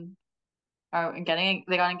work and are getting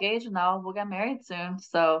they got engaged and now we'll get married soon.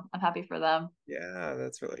 So I'm happy for them. Yeah,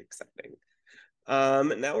 that's really exciting.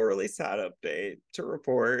 Now a really sad update to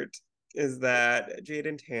report is that Jade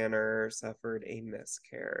and Tanner suffered a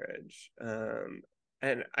miscarriage.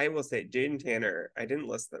 And I will say, Jade and Tanner, I didn't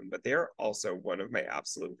list them, but they are also one of my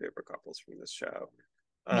absolute favorite couples from this show.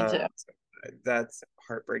 Me too. So that's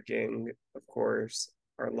heartbreaking, of course.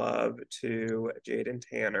 Our love to Jade and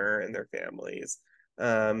Tanner and their families.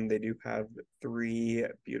 They do have 3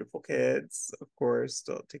 beautiful kids, of course,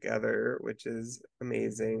 still together, which is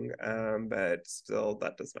amazing. But still,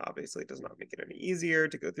 that does not make it any easier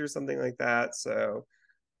to go through something like that. So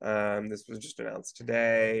this was just announced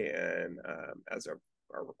today, and as of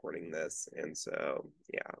our recording this, and so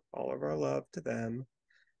yeah, all of our love to them.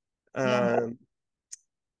 Yeah. Um,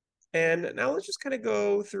 and now let's just kind of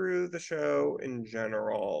go through the show in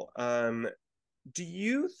general. Do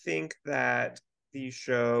you think that the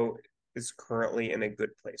show is currently in a good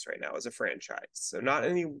place right now as a franchise? So not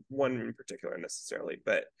any one in particular necessarily,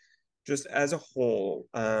 but just as a whole,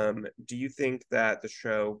 do you think that the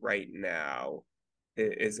show right now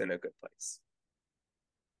is in a good place?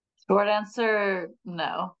 Short answer,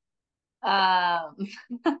 no. Um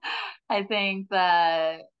I think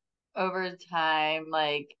that over time,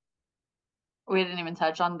 like we didn't even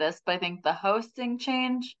touch on this, but I think the hosting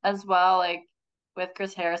change as well, like with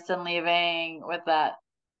Chris Harrison leaving, with that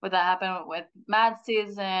happened with Matt's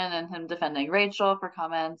season and him defending Rachel for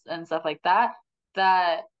comments and stuff like that,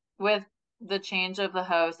 that with the change of the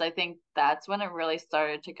host, I think that's when it really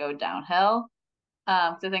started to go downhill. So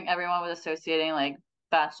I think everyone was associating like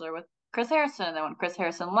Bachelor with Chris Harrison, and then when Chris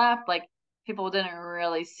Harrison left, like people didn't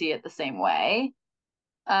really see it the same way.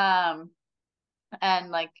 Um, and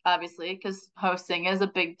like obviously, because hosting is a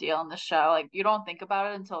big deal in the show, like you don't think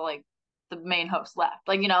about it until like the main host left.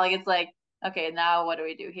 Like, like it's like, okay, now what do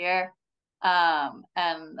we do here?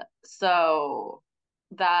 And so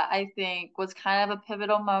that I think was kind of a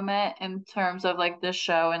pivotal moment in terms of like the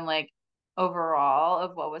show and like overall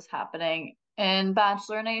of what was happening in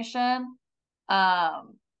Bachelor Nation.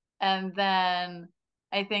 Um, and then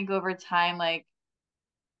I think over time, like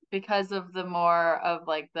because of the more of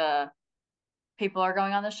like the people are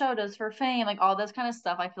going on the show just for fame, like all this kind of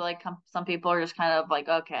stuff. I feel like some people are just kind of like,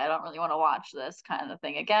 okay, I don't really want to watch this kind of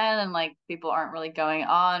thing again. And like people aren't really going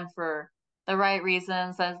on for the right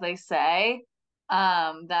reasons, as they say.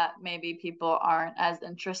 That maybe people aren't as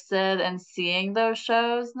interested in seeing those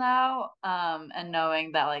shows now. And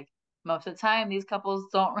knowing that like most of the time these couples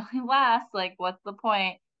don't really last. Like, what's the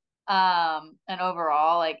point? And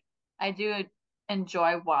overall, like I do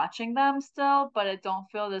enjoy watching them still, but I don't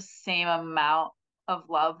feel the same amount of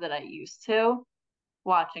love that I used to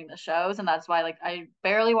watching the shows. And that's why like I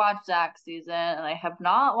barely watched Zach's season and I have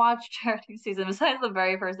not watched Charity's season besides the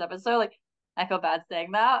very first episode. Like I feel bad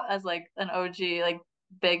saying that as like an OG, like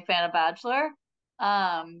big fan of Bachelor.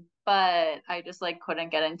 But I just like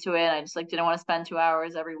couldn't get into it. I just like didn't want to spend 2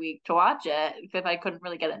 hours every week to watch it if I couldn't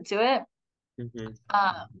really get into it. Mm-hmm.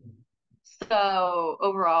 Um, so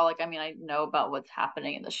overall, like I mean, I know about what's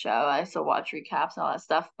happening in the show. I still watch recaps and all that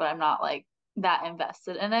stuff, but I'm not like that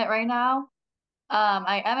invested in it right now.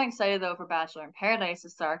 I am excited though for Bachelor in Paradise to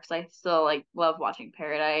start because I still like love watching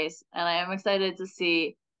Paradise, and I am excited to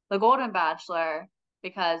see the Golden Bachelor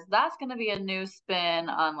because that's going to be a new spin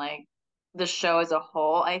on like the show as a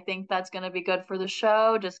whole. I think that's going to be good for the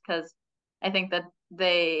show just because I think that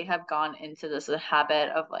they have gone into this habit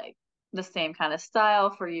of like the same kind of style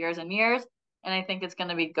for years and years, and I think it's going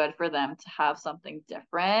to be good for them to have something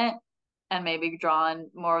different and maybe draw in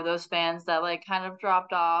more of those fans that like kind of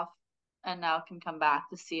dropped off and now can come back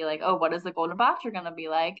to see like, oh, what is the Golden Bachelor gonna be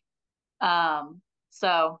like?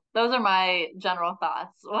 So those are my general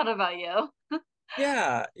thoughts. What about you?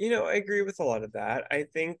 Yeah, I agree with a lot of that. I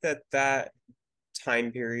think that that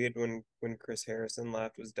time period when Chris Harrison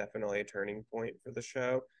left was definitely a turning point for the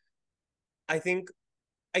show. I think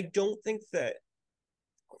I don't think that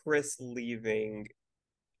Chris leaving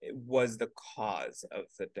was the cause of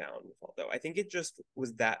the downfall, though. I think it just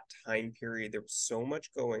was that time period. There was so much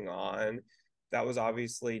going on. That was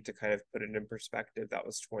obviously, to kind of put it in perspective, that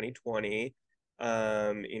was 2020.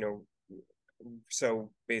 Um, you know,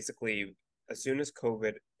 so basically, as soon as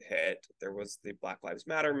COVID hit, there was the Black Lives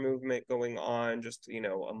Matter movement going on just,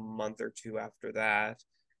 a month or two after that.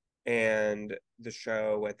 And the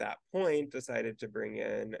show at that point decided to bring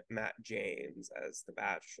in Matt James as the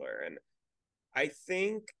Bachelor. And I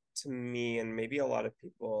think, to me, and maybe a lot of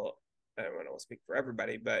people, I don't want to speak for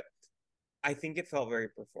everybody, but I think it felt very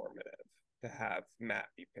performative to have Matt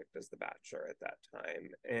be picked as the Bachelor at that time.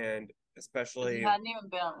 And Because he especially, hadn't even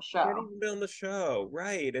been on the he hadn't show. even been on the show,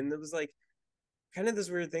 right? And it was like kind of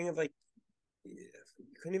this weird thing of like, you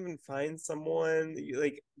couldn't even find someone.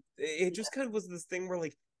 Like, it just kind of was this thing where,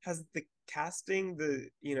 like, has the casting, the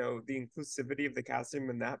inclusivity of the casting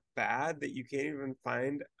been that bad that you can't even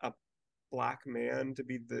find a black man to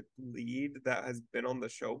be the lead that has been on the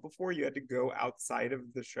show before? You had to go outside of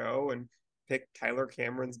the show and pick Tyler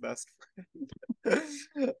Cameron's best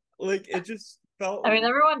friend. Like, it just felt I mean,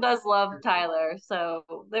 everyone does love weird. Tyler, so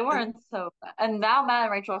they And weren't so. And now Matt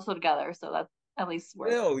and Rachel are still together, so that's at least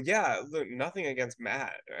worth. no, yeah, look, nothing against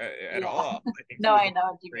Matt at Yeah. all. I think he No, was I a know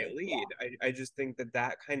what you great mean. Yeah. lead. I just think that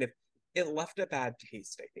that kind of it left a bad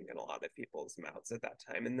taste, I think, in a lot of people's mouths at that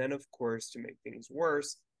time. And then, of course, to make things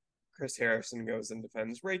worse, Chris Harrison goes and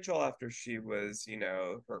defends Rachel after she was,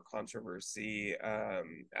 her controversy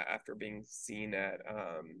after being seen at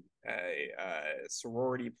a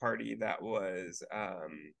sorority party that was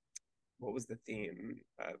what was the theme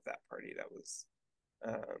of that party? That was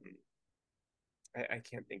um, I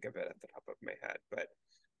can't think of it at the top of my head, but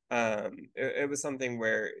it was something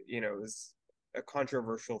where it was a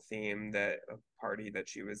controversial theme, that a party that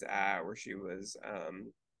she was at where she was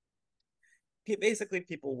basically,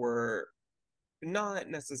 people were not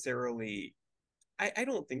necessarily, I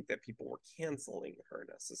don't think that people were canceling her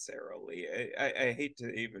necessarily. I hate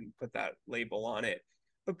to even put that label on it,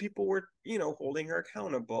 but people were, you know, holding her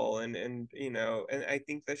accountable, and you know, and I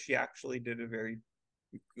think that she actually did a very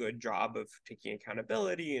good job of taking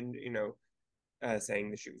accountability and, you know,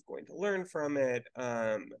 saying that she was going to learn from it.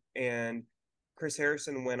 And Chris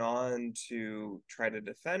Harrison went on to try to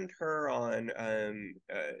defend her on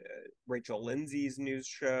Rachel Lindsay's news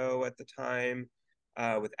show at the time,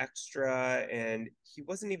 with Extra, and he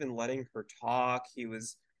wasn't even letting her talk. He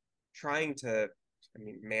was trying to, I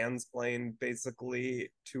mean, mansplain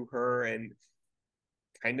basically to her, and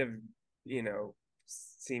kind of, you know,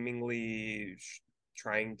 seemingly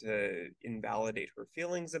trying to invalidate her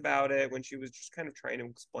feelings about it when she was just kind of trying to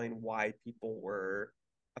explain why people were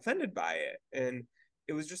offended by it. And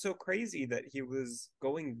it was just so crazy that he was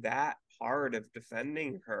going that hard of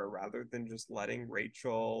defending her rather than just letting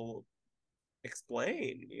Rachel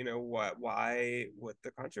explain, you know, what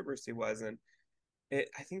the controversy was. And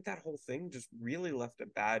I think that whole thing just really left a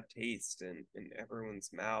bad taste in everyone's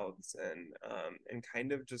mouths, and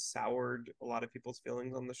kind of just soured a lot of people's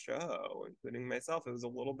feelings on the show, including myself. It was a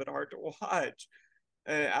little bit hard to watch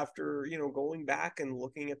after, you know, going back and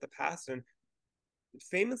looking at the past. And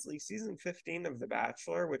famously, season 15 of The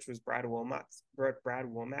Bachelor, which was Brad Womack's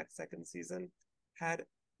second season, had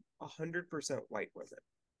 100% white women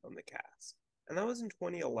on the cast, and that was in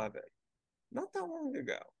 2011, not that long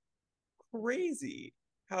ago. Crazy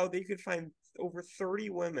how they could find over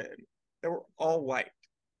 30 women that were all white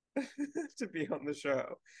to be on the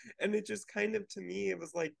show. And it just kind of, to me, it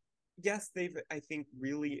was like, yes, they've, I think,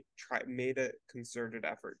 really made a concerted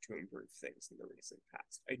effort to improve things in the recent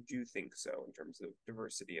past. I do think so in terms of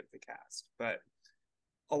diversity of the cast, but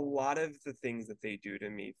a lot of the things that they do to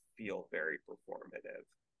me feel very performative.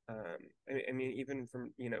 I mean, even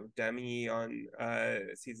from, you know, Demi on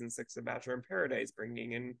season 6 of Bachelor in Paradise,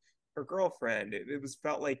 bringing in her girlfriend, it was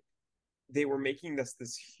felt like they were making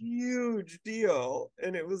this huge deal,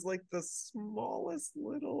 and it was like the smallest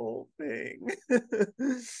little thing.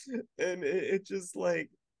 And it just like,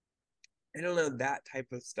 I don't know, that type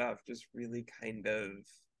of stuff just really kind of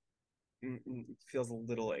feels a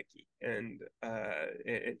little icky, and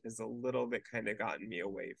it has a little bit kind of gotten me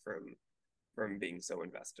away from being so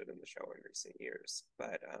invested in the show in recent years.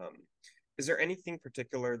 But is there anything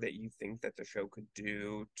particular that you think that the show could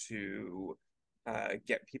do to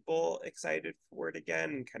get people excited for it again,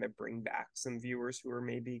 and kind of bring back some viewers who are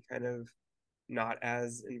maybe kind of not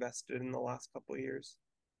as invested in the last couple of years?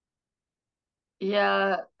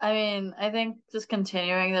 Yeah, I mean, I think just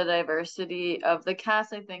continuing the diversity of the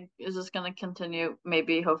cast, I think, is just going to continue,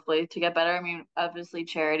 maybe, hopefully, to get better. I mean, obviously,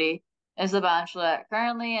 Charity is the Bachelorette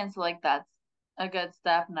currently, and so, like, that's a good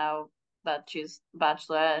step now that she's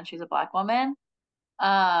Bachelorette and she's a Black woman. But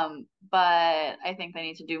I think they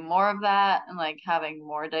need to do more of that and, like, having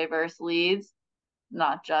more diverse leads,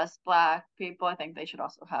 not just Black people. I think they should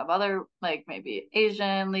also have other, like, maybe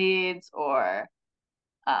Asian leads or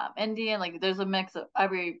Indian. Like there's a mix of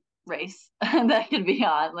every race that could be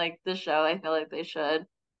on like the show. I feel like they should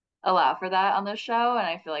allow for that on the show, and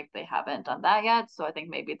I feel like they haven't done that yet. So I think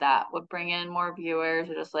maybe that would bring in more viewers,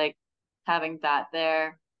 or just like having that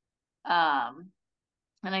there. Um,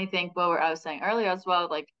 and I think I was saying earlier as well,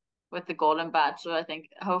 like with the Golden Bachelor, I think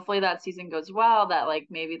hopefully that season goes well. That like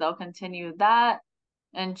maybe they'll continue that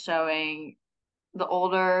and showing the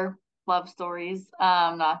older love stories,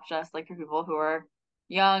 not just like for people who are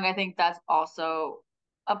young. I think that's also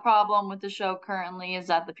a problem with the show currently, is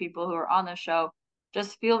that the people who are on the show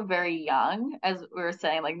just feel very young, as we were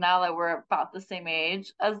saying, like now that we're about the same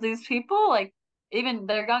age as these people, like even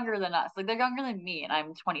they're younger than us, like they're younger than me and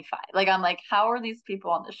I'm 25. Like I'm like, how are these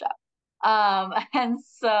people on the show? And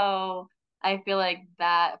so I feel like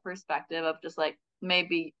that perspective of just like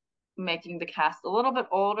maybe making the cast a little bit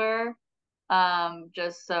older,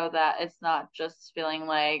 just so that it's not just feeling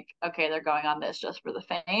like, okay, they're going on this just for the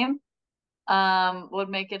fame, would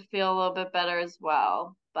make it feel a little bit better as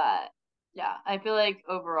well. But yeah, I feel like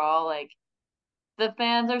overall, like the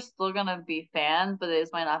fans are still gonna be fans, but they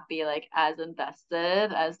just might not be like as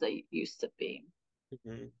invested as they used to be.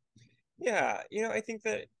 Mm-hmm. Yeah, you know, I think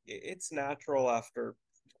that it's natural after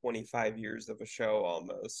 25 years of a show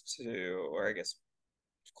almost to, or I guess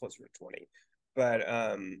closer to 20, but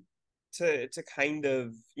to kind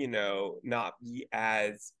of, you know, not be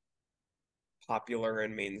as popular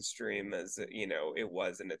and mainstream as, you know, it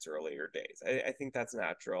was in its earlier days. I think that's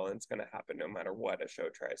natural, and it's going to happen no matter what a show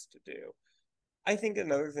tries to do. I think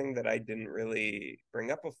another thing that I didn't really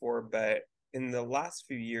bring up before, but in the last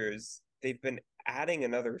few years, they've been adding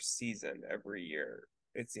another season every year.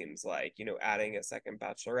 It seems like, you know, adding a second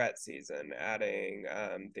Bachelorette season, adding,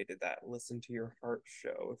 they did that Listen to Your Heart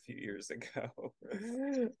show a few years ago.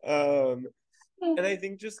 um, And I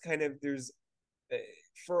think just kind of there's uh,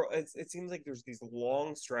 it seems like there's these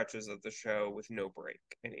long stretches of the show with no break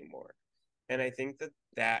anymore. And I think that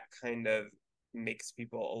that kind of makes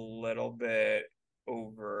people a little bit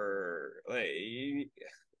over like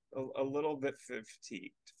a little bit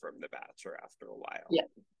fatigued from The Bachelor after a while. Yeah.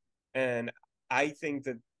 And I think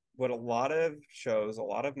that what a lot of shows, a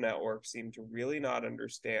lot of networks seem to really not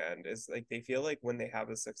understand is like they feel like when they have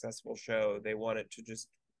a successful show, they want it to just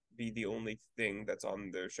be the only thing that's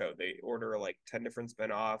on their show. They order like 10 different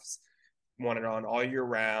spinoffs, want it on all year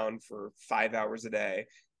round for 5 hours a day.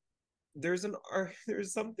 There's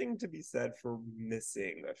something to be said for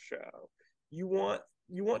missing a show. You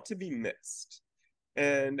want to be missed.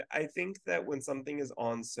 And I think that when something is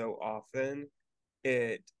on so often,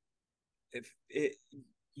 it if it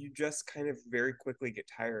you just kind of very quickly get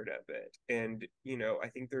tired of it. And I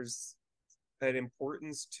think there's an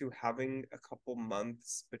importance to having a couple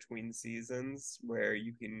months between seasons where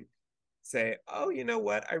you can say, oh, you know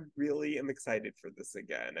what, I really am excited for this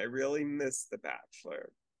again, I really miss The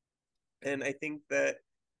Bachelor. And I think that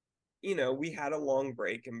we had a long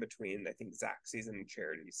break in between. I think Zach season and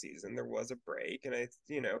Charity season, there was a break, and I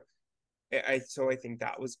think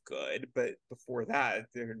that was good. But before that,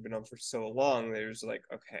 there had been on for so long. There's like,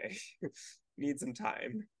 okay, need some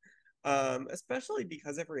time. Especially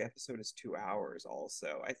because every episode is 2 hours.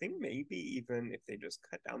 Also, I think maybe even if they just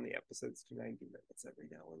cut down the episodes to 90 minutes every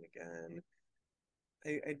now and again,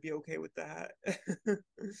 I'd be okay with that.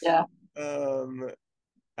 Yeah. um,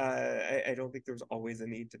 I don't think there's always a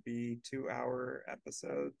need to be 2 hour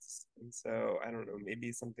episodes, and so I don't know.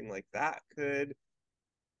 Maybe something like that could,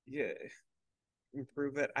 yeah,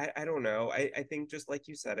 improve it. I don't know. I think just like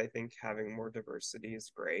you said, I think having more diversity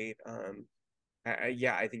is great.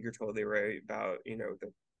 Yeah, I think you're totally right about,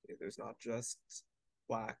 that there's not just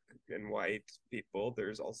black and white people.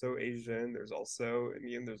 There's also Asian, there's also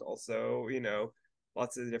Indian, there's also,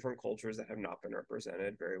 lots of different cultures that have not been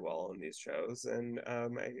represented very well in these shows. And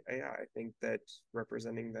yeah, I think that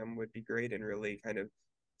representing them would be great and really kind of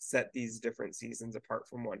set these different seasons apart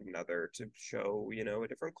from one another to show, a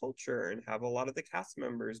different culture and have a lot of the cast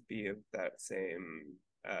members be of that same,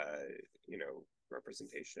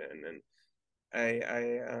 representation.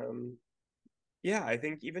 And yeah, I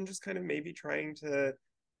think even just kind of maybe trying to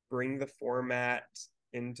bring the format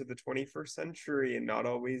into the 21st century and not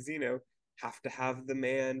always, have to have the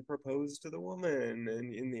man propose to the woman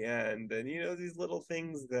and in the end, and these little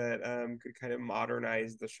things that could kind of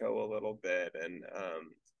modernize the show a little bit. And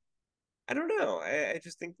I don't know. I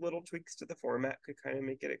just think little tweaks to the format could kind of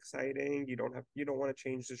make it exciting. You don't want to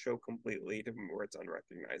change the show completely to where it's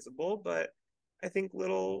unrecognizable, but I think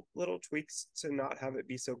little tweaks to not have it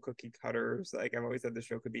be so cookie cutters. Like I've always said, the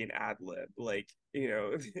show could be an ad lib. Like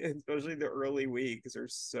especially the early weeks are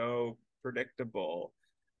so predictable,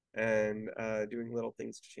 and doing little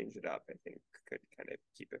things to change it up, I think, could kind of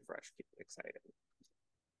keep it fresh, keep it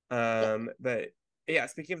exciting. But yeah,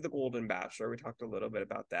 speaking of the Golden Bachelor, we talked a little bit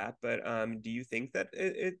about that. But do you think that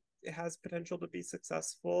it has potential to be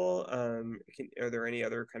successful? Are there any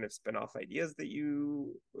other kind of spin-off ideas that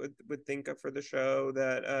you would think of for the show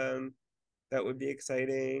that would be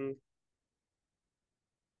exciting?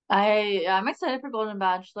 I'm excited for Golden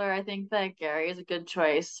Bachelor. I think that Gary is a good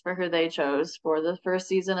choice for who they chose for the first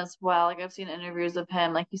season as well. Like I've seen interviews of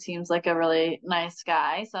him, like he seems like a really nice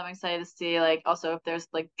guy. So I'm excited to see like also if there's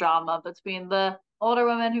like drama between the older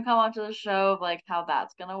women who come onto the show, like how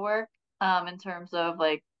that's gonna work, in terms of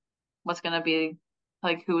like what's gonna be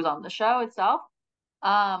like who's on the show itself.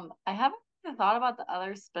 I haven't really thought about the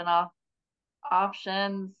other spin-off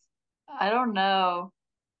options. I don't know.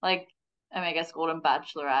 Like, I mean, I guess Golden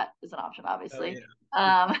Bachelorette is an option, Oh obviously.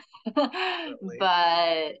 yeah, Um, definitely.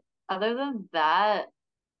 but other than that,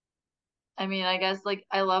 I mean, I guess like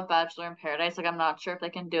I love Bachelor in Paradise. Like, I'm not sure if they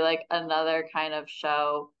can do like another kind of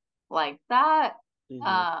show like that. Hmm.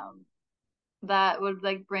 Um, that would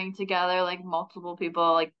like bring together like multiple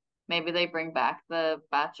people. Like maybe they bring back the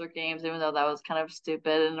Bachelor games, even though that was kind of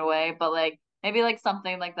stupid in a way. But like maybe like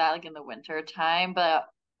something like that, like in the winter time. But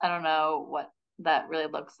I don't know what that really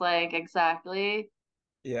looks like exactly.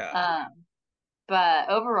 Yeah. Um, but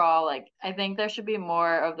overall, like I think there should be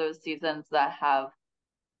more of those seasons that have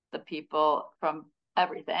the people from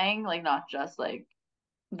everything, like not just like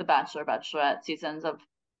the Bachelor, Bachelorette seasons of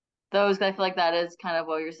those. 'Cause I feel like that is kind of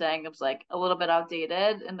what you're saying. It's like a little bit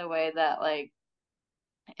outdated in the way that like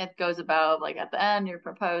it goes about like at the end you're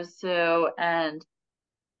proposed to, and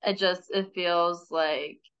it feels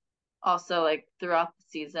like also like throughout the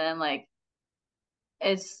season like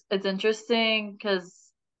it's interesting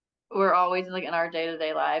because we're always like in our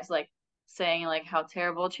day-to-day lives like saying like how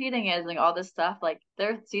terrible cheating is, like all this stuff. Like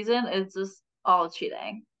their season is just all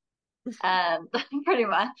cheating, and pretty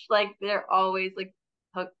much like they're always like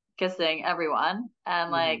kissing everyone,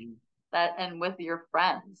 and like Mhm. that, and with your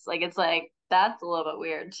friends. Like it's like that's a little bit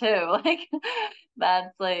weird too. Like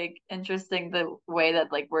that's like interesting the way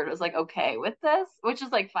that like we're just like okay with this, which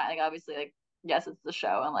is like fine. Like obviously like yes, it's the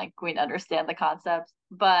show and like we understand the concepts,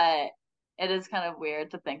 but it is kind of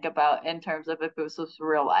weird to think about in terms of if this was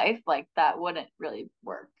real life, like that wouldn't really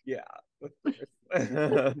work. Yeah, of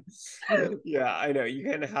course. Yeah, I know. You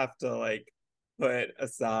kind of have to like put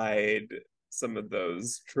aside some of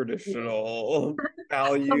those traditional The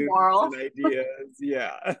values and morals. ideas.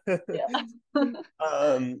 Yeah. Yeah.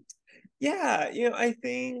 Um, yeah, I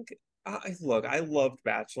think look, I loved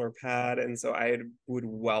Bachelor Pad, and so I would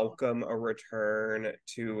welcome a return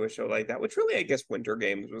to a show like that, which really I guess Winter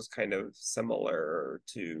Games was kind of similar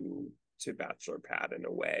to Bachelor Pad in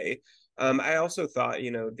a way. I also thought,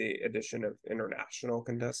 the addition of international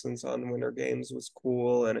contestants on Winter Games was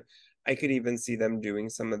cool, and I could even see them doing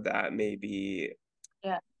some of that maybe.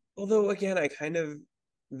 Yeah. Although again, I kind of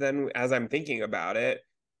then as I'm thinking about it,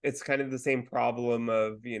 it's kind of the same problem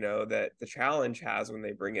of, that the challenge has when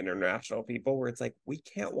they bring in international people where it's like we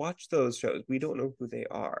can't watch those shows. We don't know who they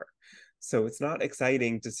are. So it's not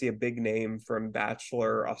exciting to see a big name from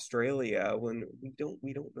Bachelor Australia when we don't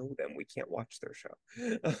know them. We can't watch their show.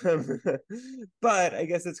 But I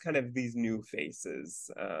guess it's kind of these new faces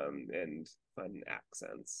and fun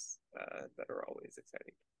accents that are always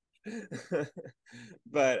exciting.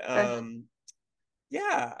 But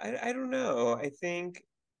yeah, I don't know. I think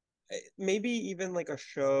maybe even like a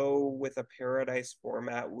show with a paradise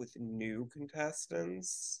format with new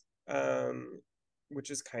contestants, which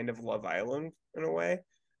is kind of Love Island in a way,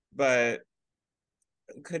 but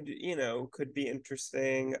could be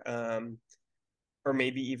interesting. Or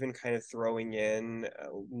maybe even kind of throwing in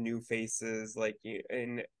new faces like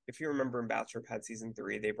and if you remember in Bachelor Pad season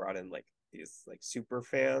 3 they brought in like these like super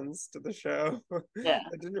fans to the show. Yeah.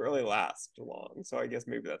 It didn't really last long, so I guess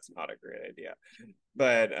maybe that's not a great idea,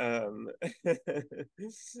 but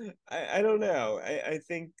I don't know. I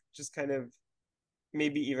think just kind of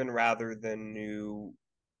maybe even rather than new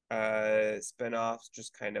spin-offs,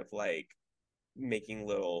 just kind of like making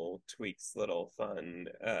little tweaks, little fun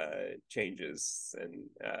changes and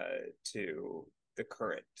to the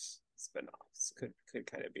current spinoffs could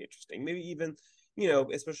kind of be interesting. Maybe even,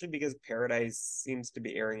 especially because Paradise seems to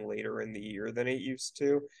be airing later in the year than it used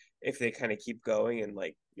to. If they kind of keep going and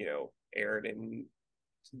like, aired in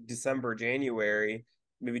December, January,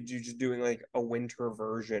 maybe just doing like a winter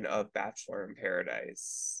version of Bachelor in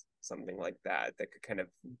Paradise, something like that, that could kind of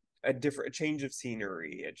a change of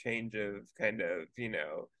scenery, a change of kind of,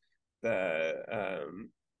 the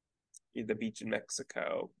the beach in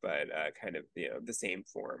Mexico, but kind of, the same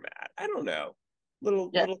format. I don't know.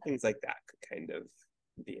 Little Yeah. little things like that could kind of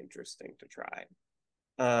be interesting to try.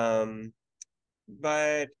 Um,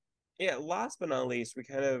 but yeah, last but not least, we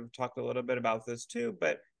kind of talked a little bit about this too,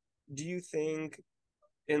 but do you think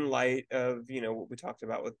in light of, what we talked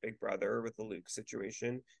about with Big Brother with the Luke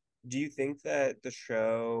situation, do you think that the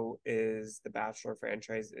Bachelor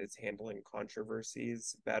franchise is handling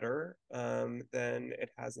controversies better than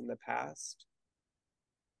it has in the past?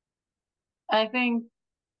 I think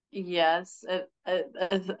yes,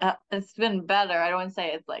 it's been better. I don't want to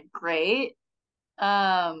say it's like great.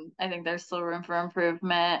 I think there's still room for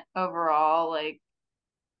improvement overall. Like,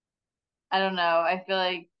 I don't know. I feel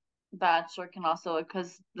like Bachelor can also,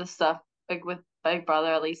 because the stuff like with Big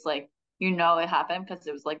Brother, at least like it happened because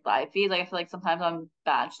it was like live feeds. Like I feel like sometimes on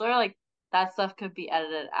Bachelor, like that stuff could be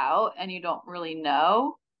edited out and you don't really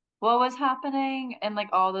know what was happening in like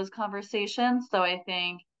all those conversations. So I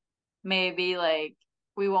think maybe like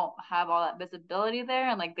we won't have all that visibility there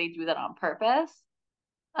and like they do that on purpose.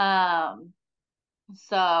 Um,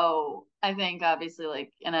 so I think obviously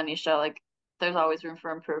like in any show, like there's always room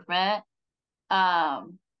for improvement.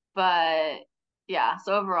 Um, but yeah,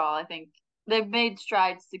 so overall I think they've made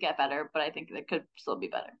strides to get better, but I think they could still be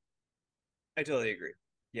better. I totally agree.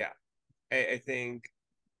 Yeah. I think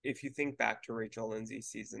if you think back to Rachel Lindsay's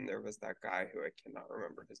season, there was that guy who I cannot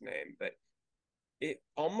remember his name, but it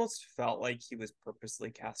almost felt like he was purposely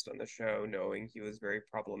cast on the show, knowing he was very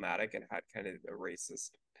problematic and had kind of a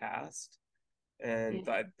racist past, and Yeah.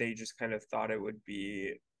 that they just kind of thought it would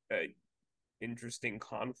be a interesting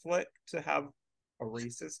conflict to have a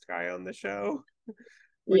racist guy on the show,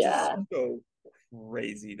 which is Yeah. so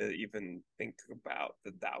crazy to even think about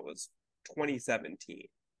that was 2017.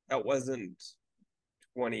 That wasn't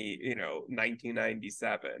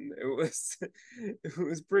 1997. It was it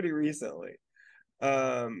was pretty recently.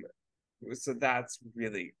 Um so that's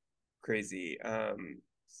really crazy.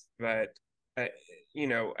 But I, you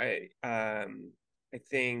know, I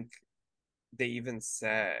think they even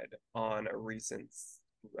said on a recent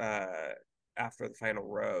uh after the final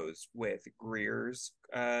rose with Greer's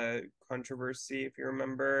controversy, if you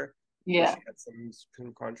remember, where Yeah. she had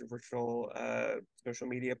some controversial social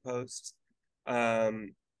media posts.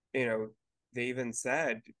 Um, you know, they even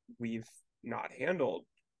said we've not handled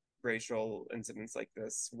racial incidents like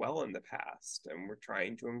this well in the past, and we're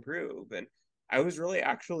trying to improve. And I was really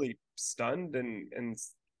actually stunned and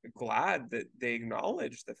glad that they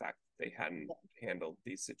acknowledged the fact that they hadn't handled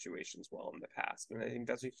these situations well in the past. And I think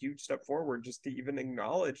that's a huge step forward just to even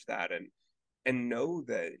acknowledge that and know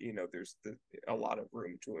that there's a lot of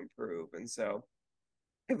room to improve. And so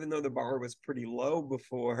even though the bar was pretty low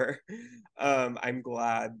before, I'm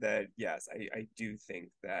glad that, yes, I do think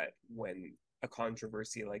that when a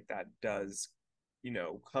controversy like that does,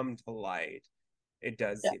 come to light, it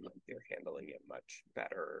does Yeah. seem like they're handling it much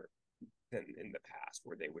better than in the past,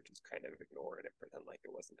 where they would just kind of ignore it and pretend like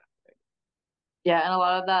it wasn't happening. Yeah, and a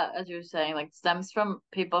lot of that, as you were saying, like stems from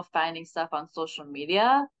people finding stuff on social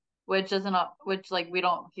media, which isn't which like we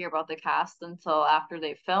don't hear about the cast until after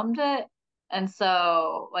they filmed it. And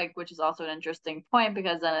so like which is also an interesting point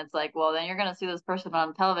because then it's like, well, then you're gonna see this person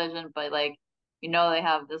on television, but like they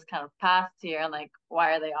have this kind of past here and like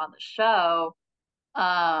why are they on the show?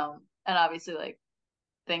 And obviously like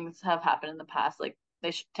things have happened in the past, like they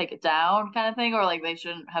should take it down kind of thing, or like they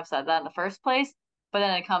shouldn't have said that in the first place. But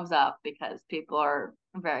then it comes up because people are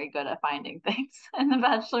very good at finding things in the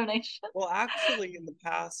Bachelor Nation. Well, actually, in the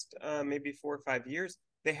past, maybe 4 or 5 years,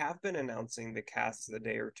 they have been announcing the cast the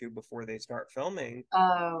day or two before they start filming,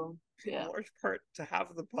 Oh, in yeah. large part to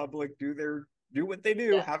have the public do what they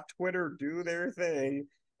do, Yeah. have Twitter do their thing,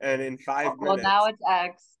 and in five Well, now minutes, it's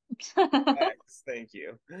X. X, thank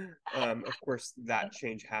you. Of course, that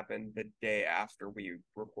change happened the day after we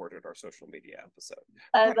recorded our social media episode.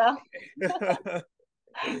 I But know. okay.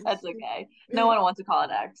 That's okay. No one wants to call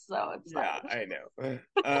it X, so it's Yeah, fine. I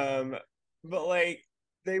know. But like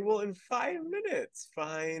they will in 5 minutes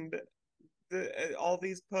find all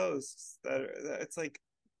these posts that it's like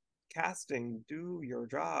casting, do your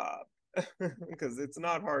job because it's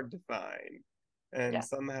not hard to find, and Yeah.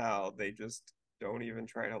 somehow they just don't even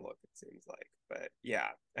try to look, it seems like. But yeah,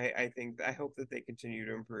 I think I hope that they continue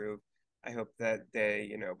to improve. I hope that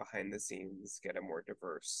they, behind the scenes get a more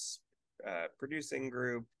diverse producing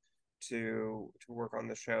group to work on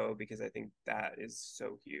the show, because I think that is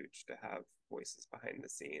so huge to have voices behind the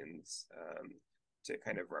scenes, to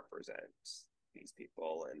kind of represent these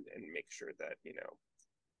people and make sure that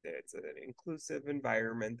that it's an inclusive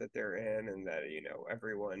environment that they're in, and that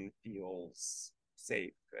everyone feels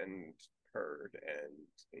safe and heard and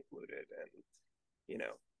included, and you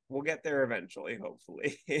know we'll get there eventually,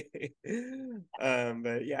 hopefully.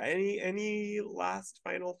 But yeah, any last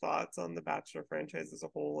final thoughts on the Bachelor franchise as a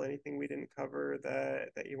whole? Anything we didn't cover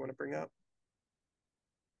that you want to bring up?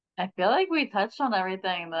 I feel like we touched on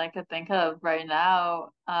everything that I could think of right now.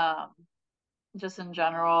 Just in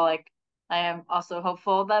general, like I am also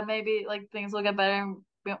hopeful that maybe like things will get better and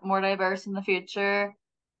be more diverse in the future.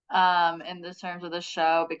 In the terms of the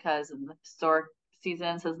show, because in the historic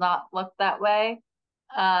seasons has not looked that way.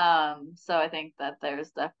 So I think that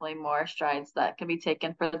there's definitely more strides that can be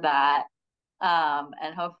taken for that.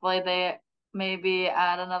 And hopefully they maybe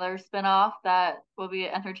add another spinoff that will be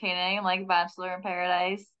entertaining, like Bachelor in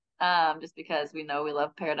Paradise. Just because we know we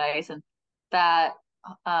love Paradise and that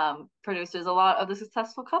produces a lot of the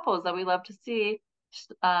successful couples that we love to see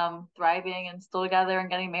thriving and still together and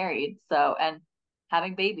getting married. So and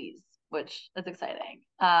having babies, which is exciting.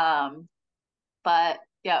 But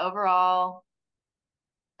yeah, overall,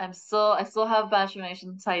 I still have Bachelor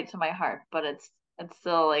Nation tight to my heart, but it's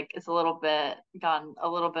still like it's a little bit gone a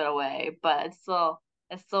little bit away, but it's still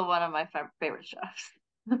one of my favorite shows.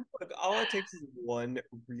 Look, all it takes is one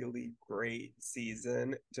really great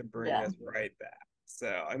season to bring Yeah. us right back.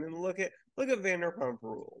 So, I mean, look at Vanderpump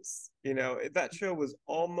Rules. That show was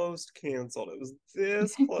almost canceled. It was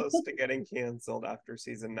this close to getting canceled after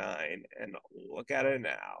season 9, and look at it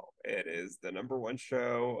now. It is the number one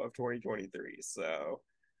show of 2023. So,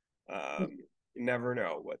 you never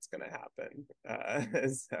know what's going to happen.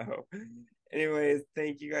 So, anyways,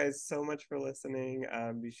 thank you guys so much for listening.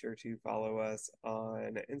 Be sure to follow us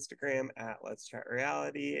on Instagram at Let's Chat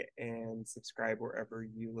Reality, and subscribe wherever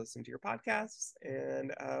you listen to your podcasts.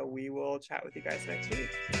 And we will chat with you guys next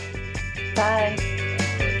week. Bye.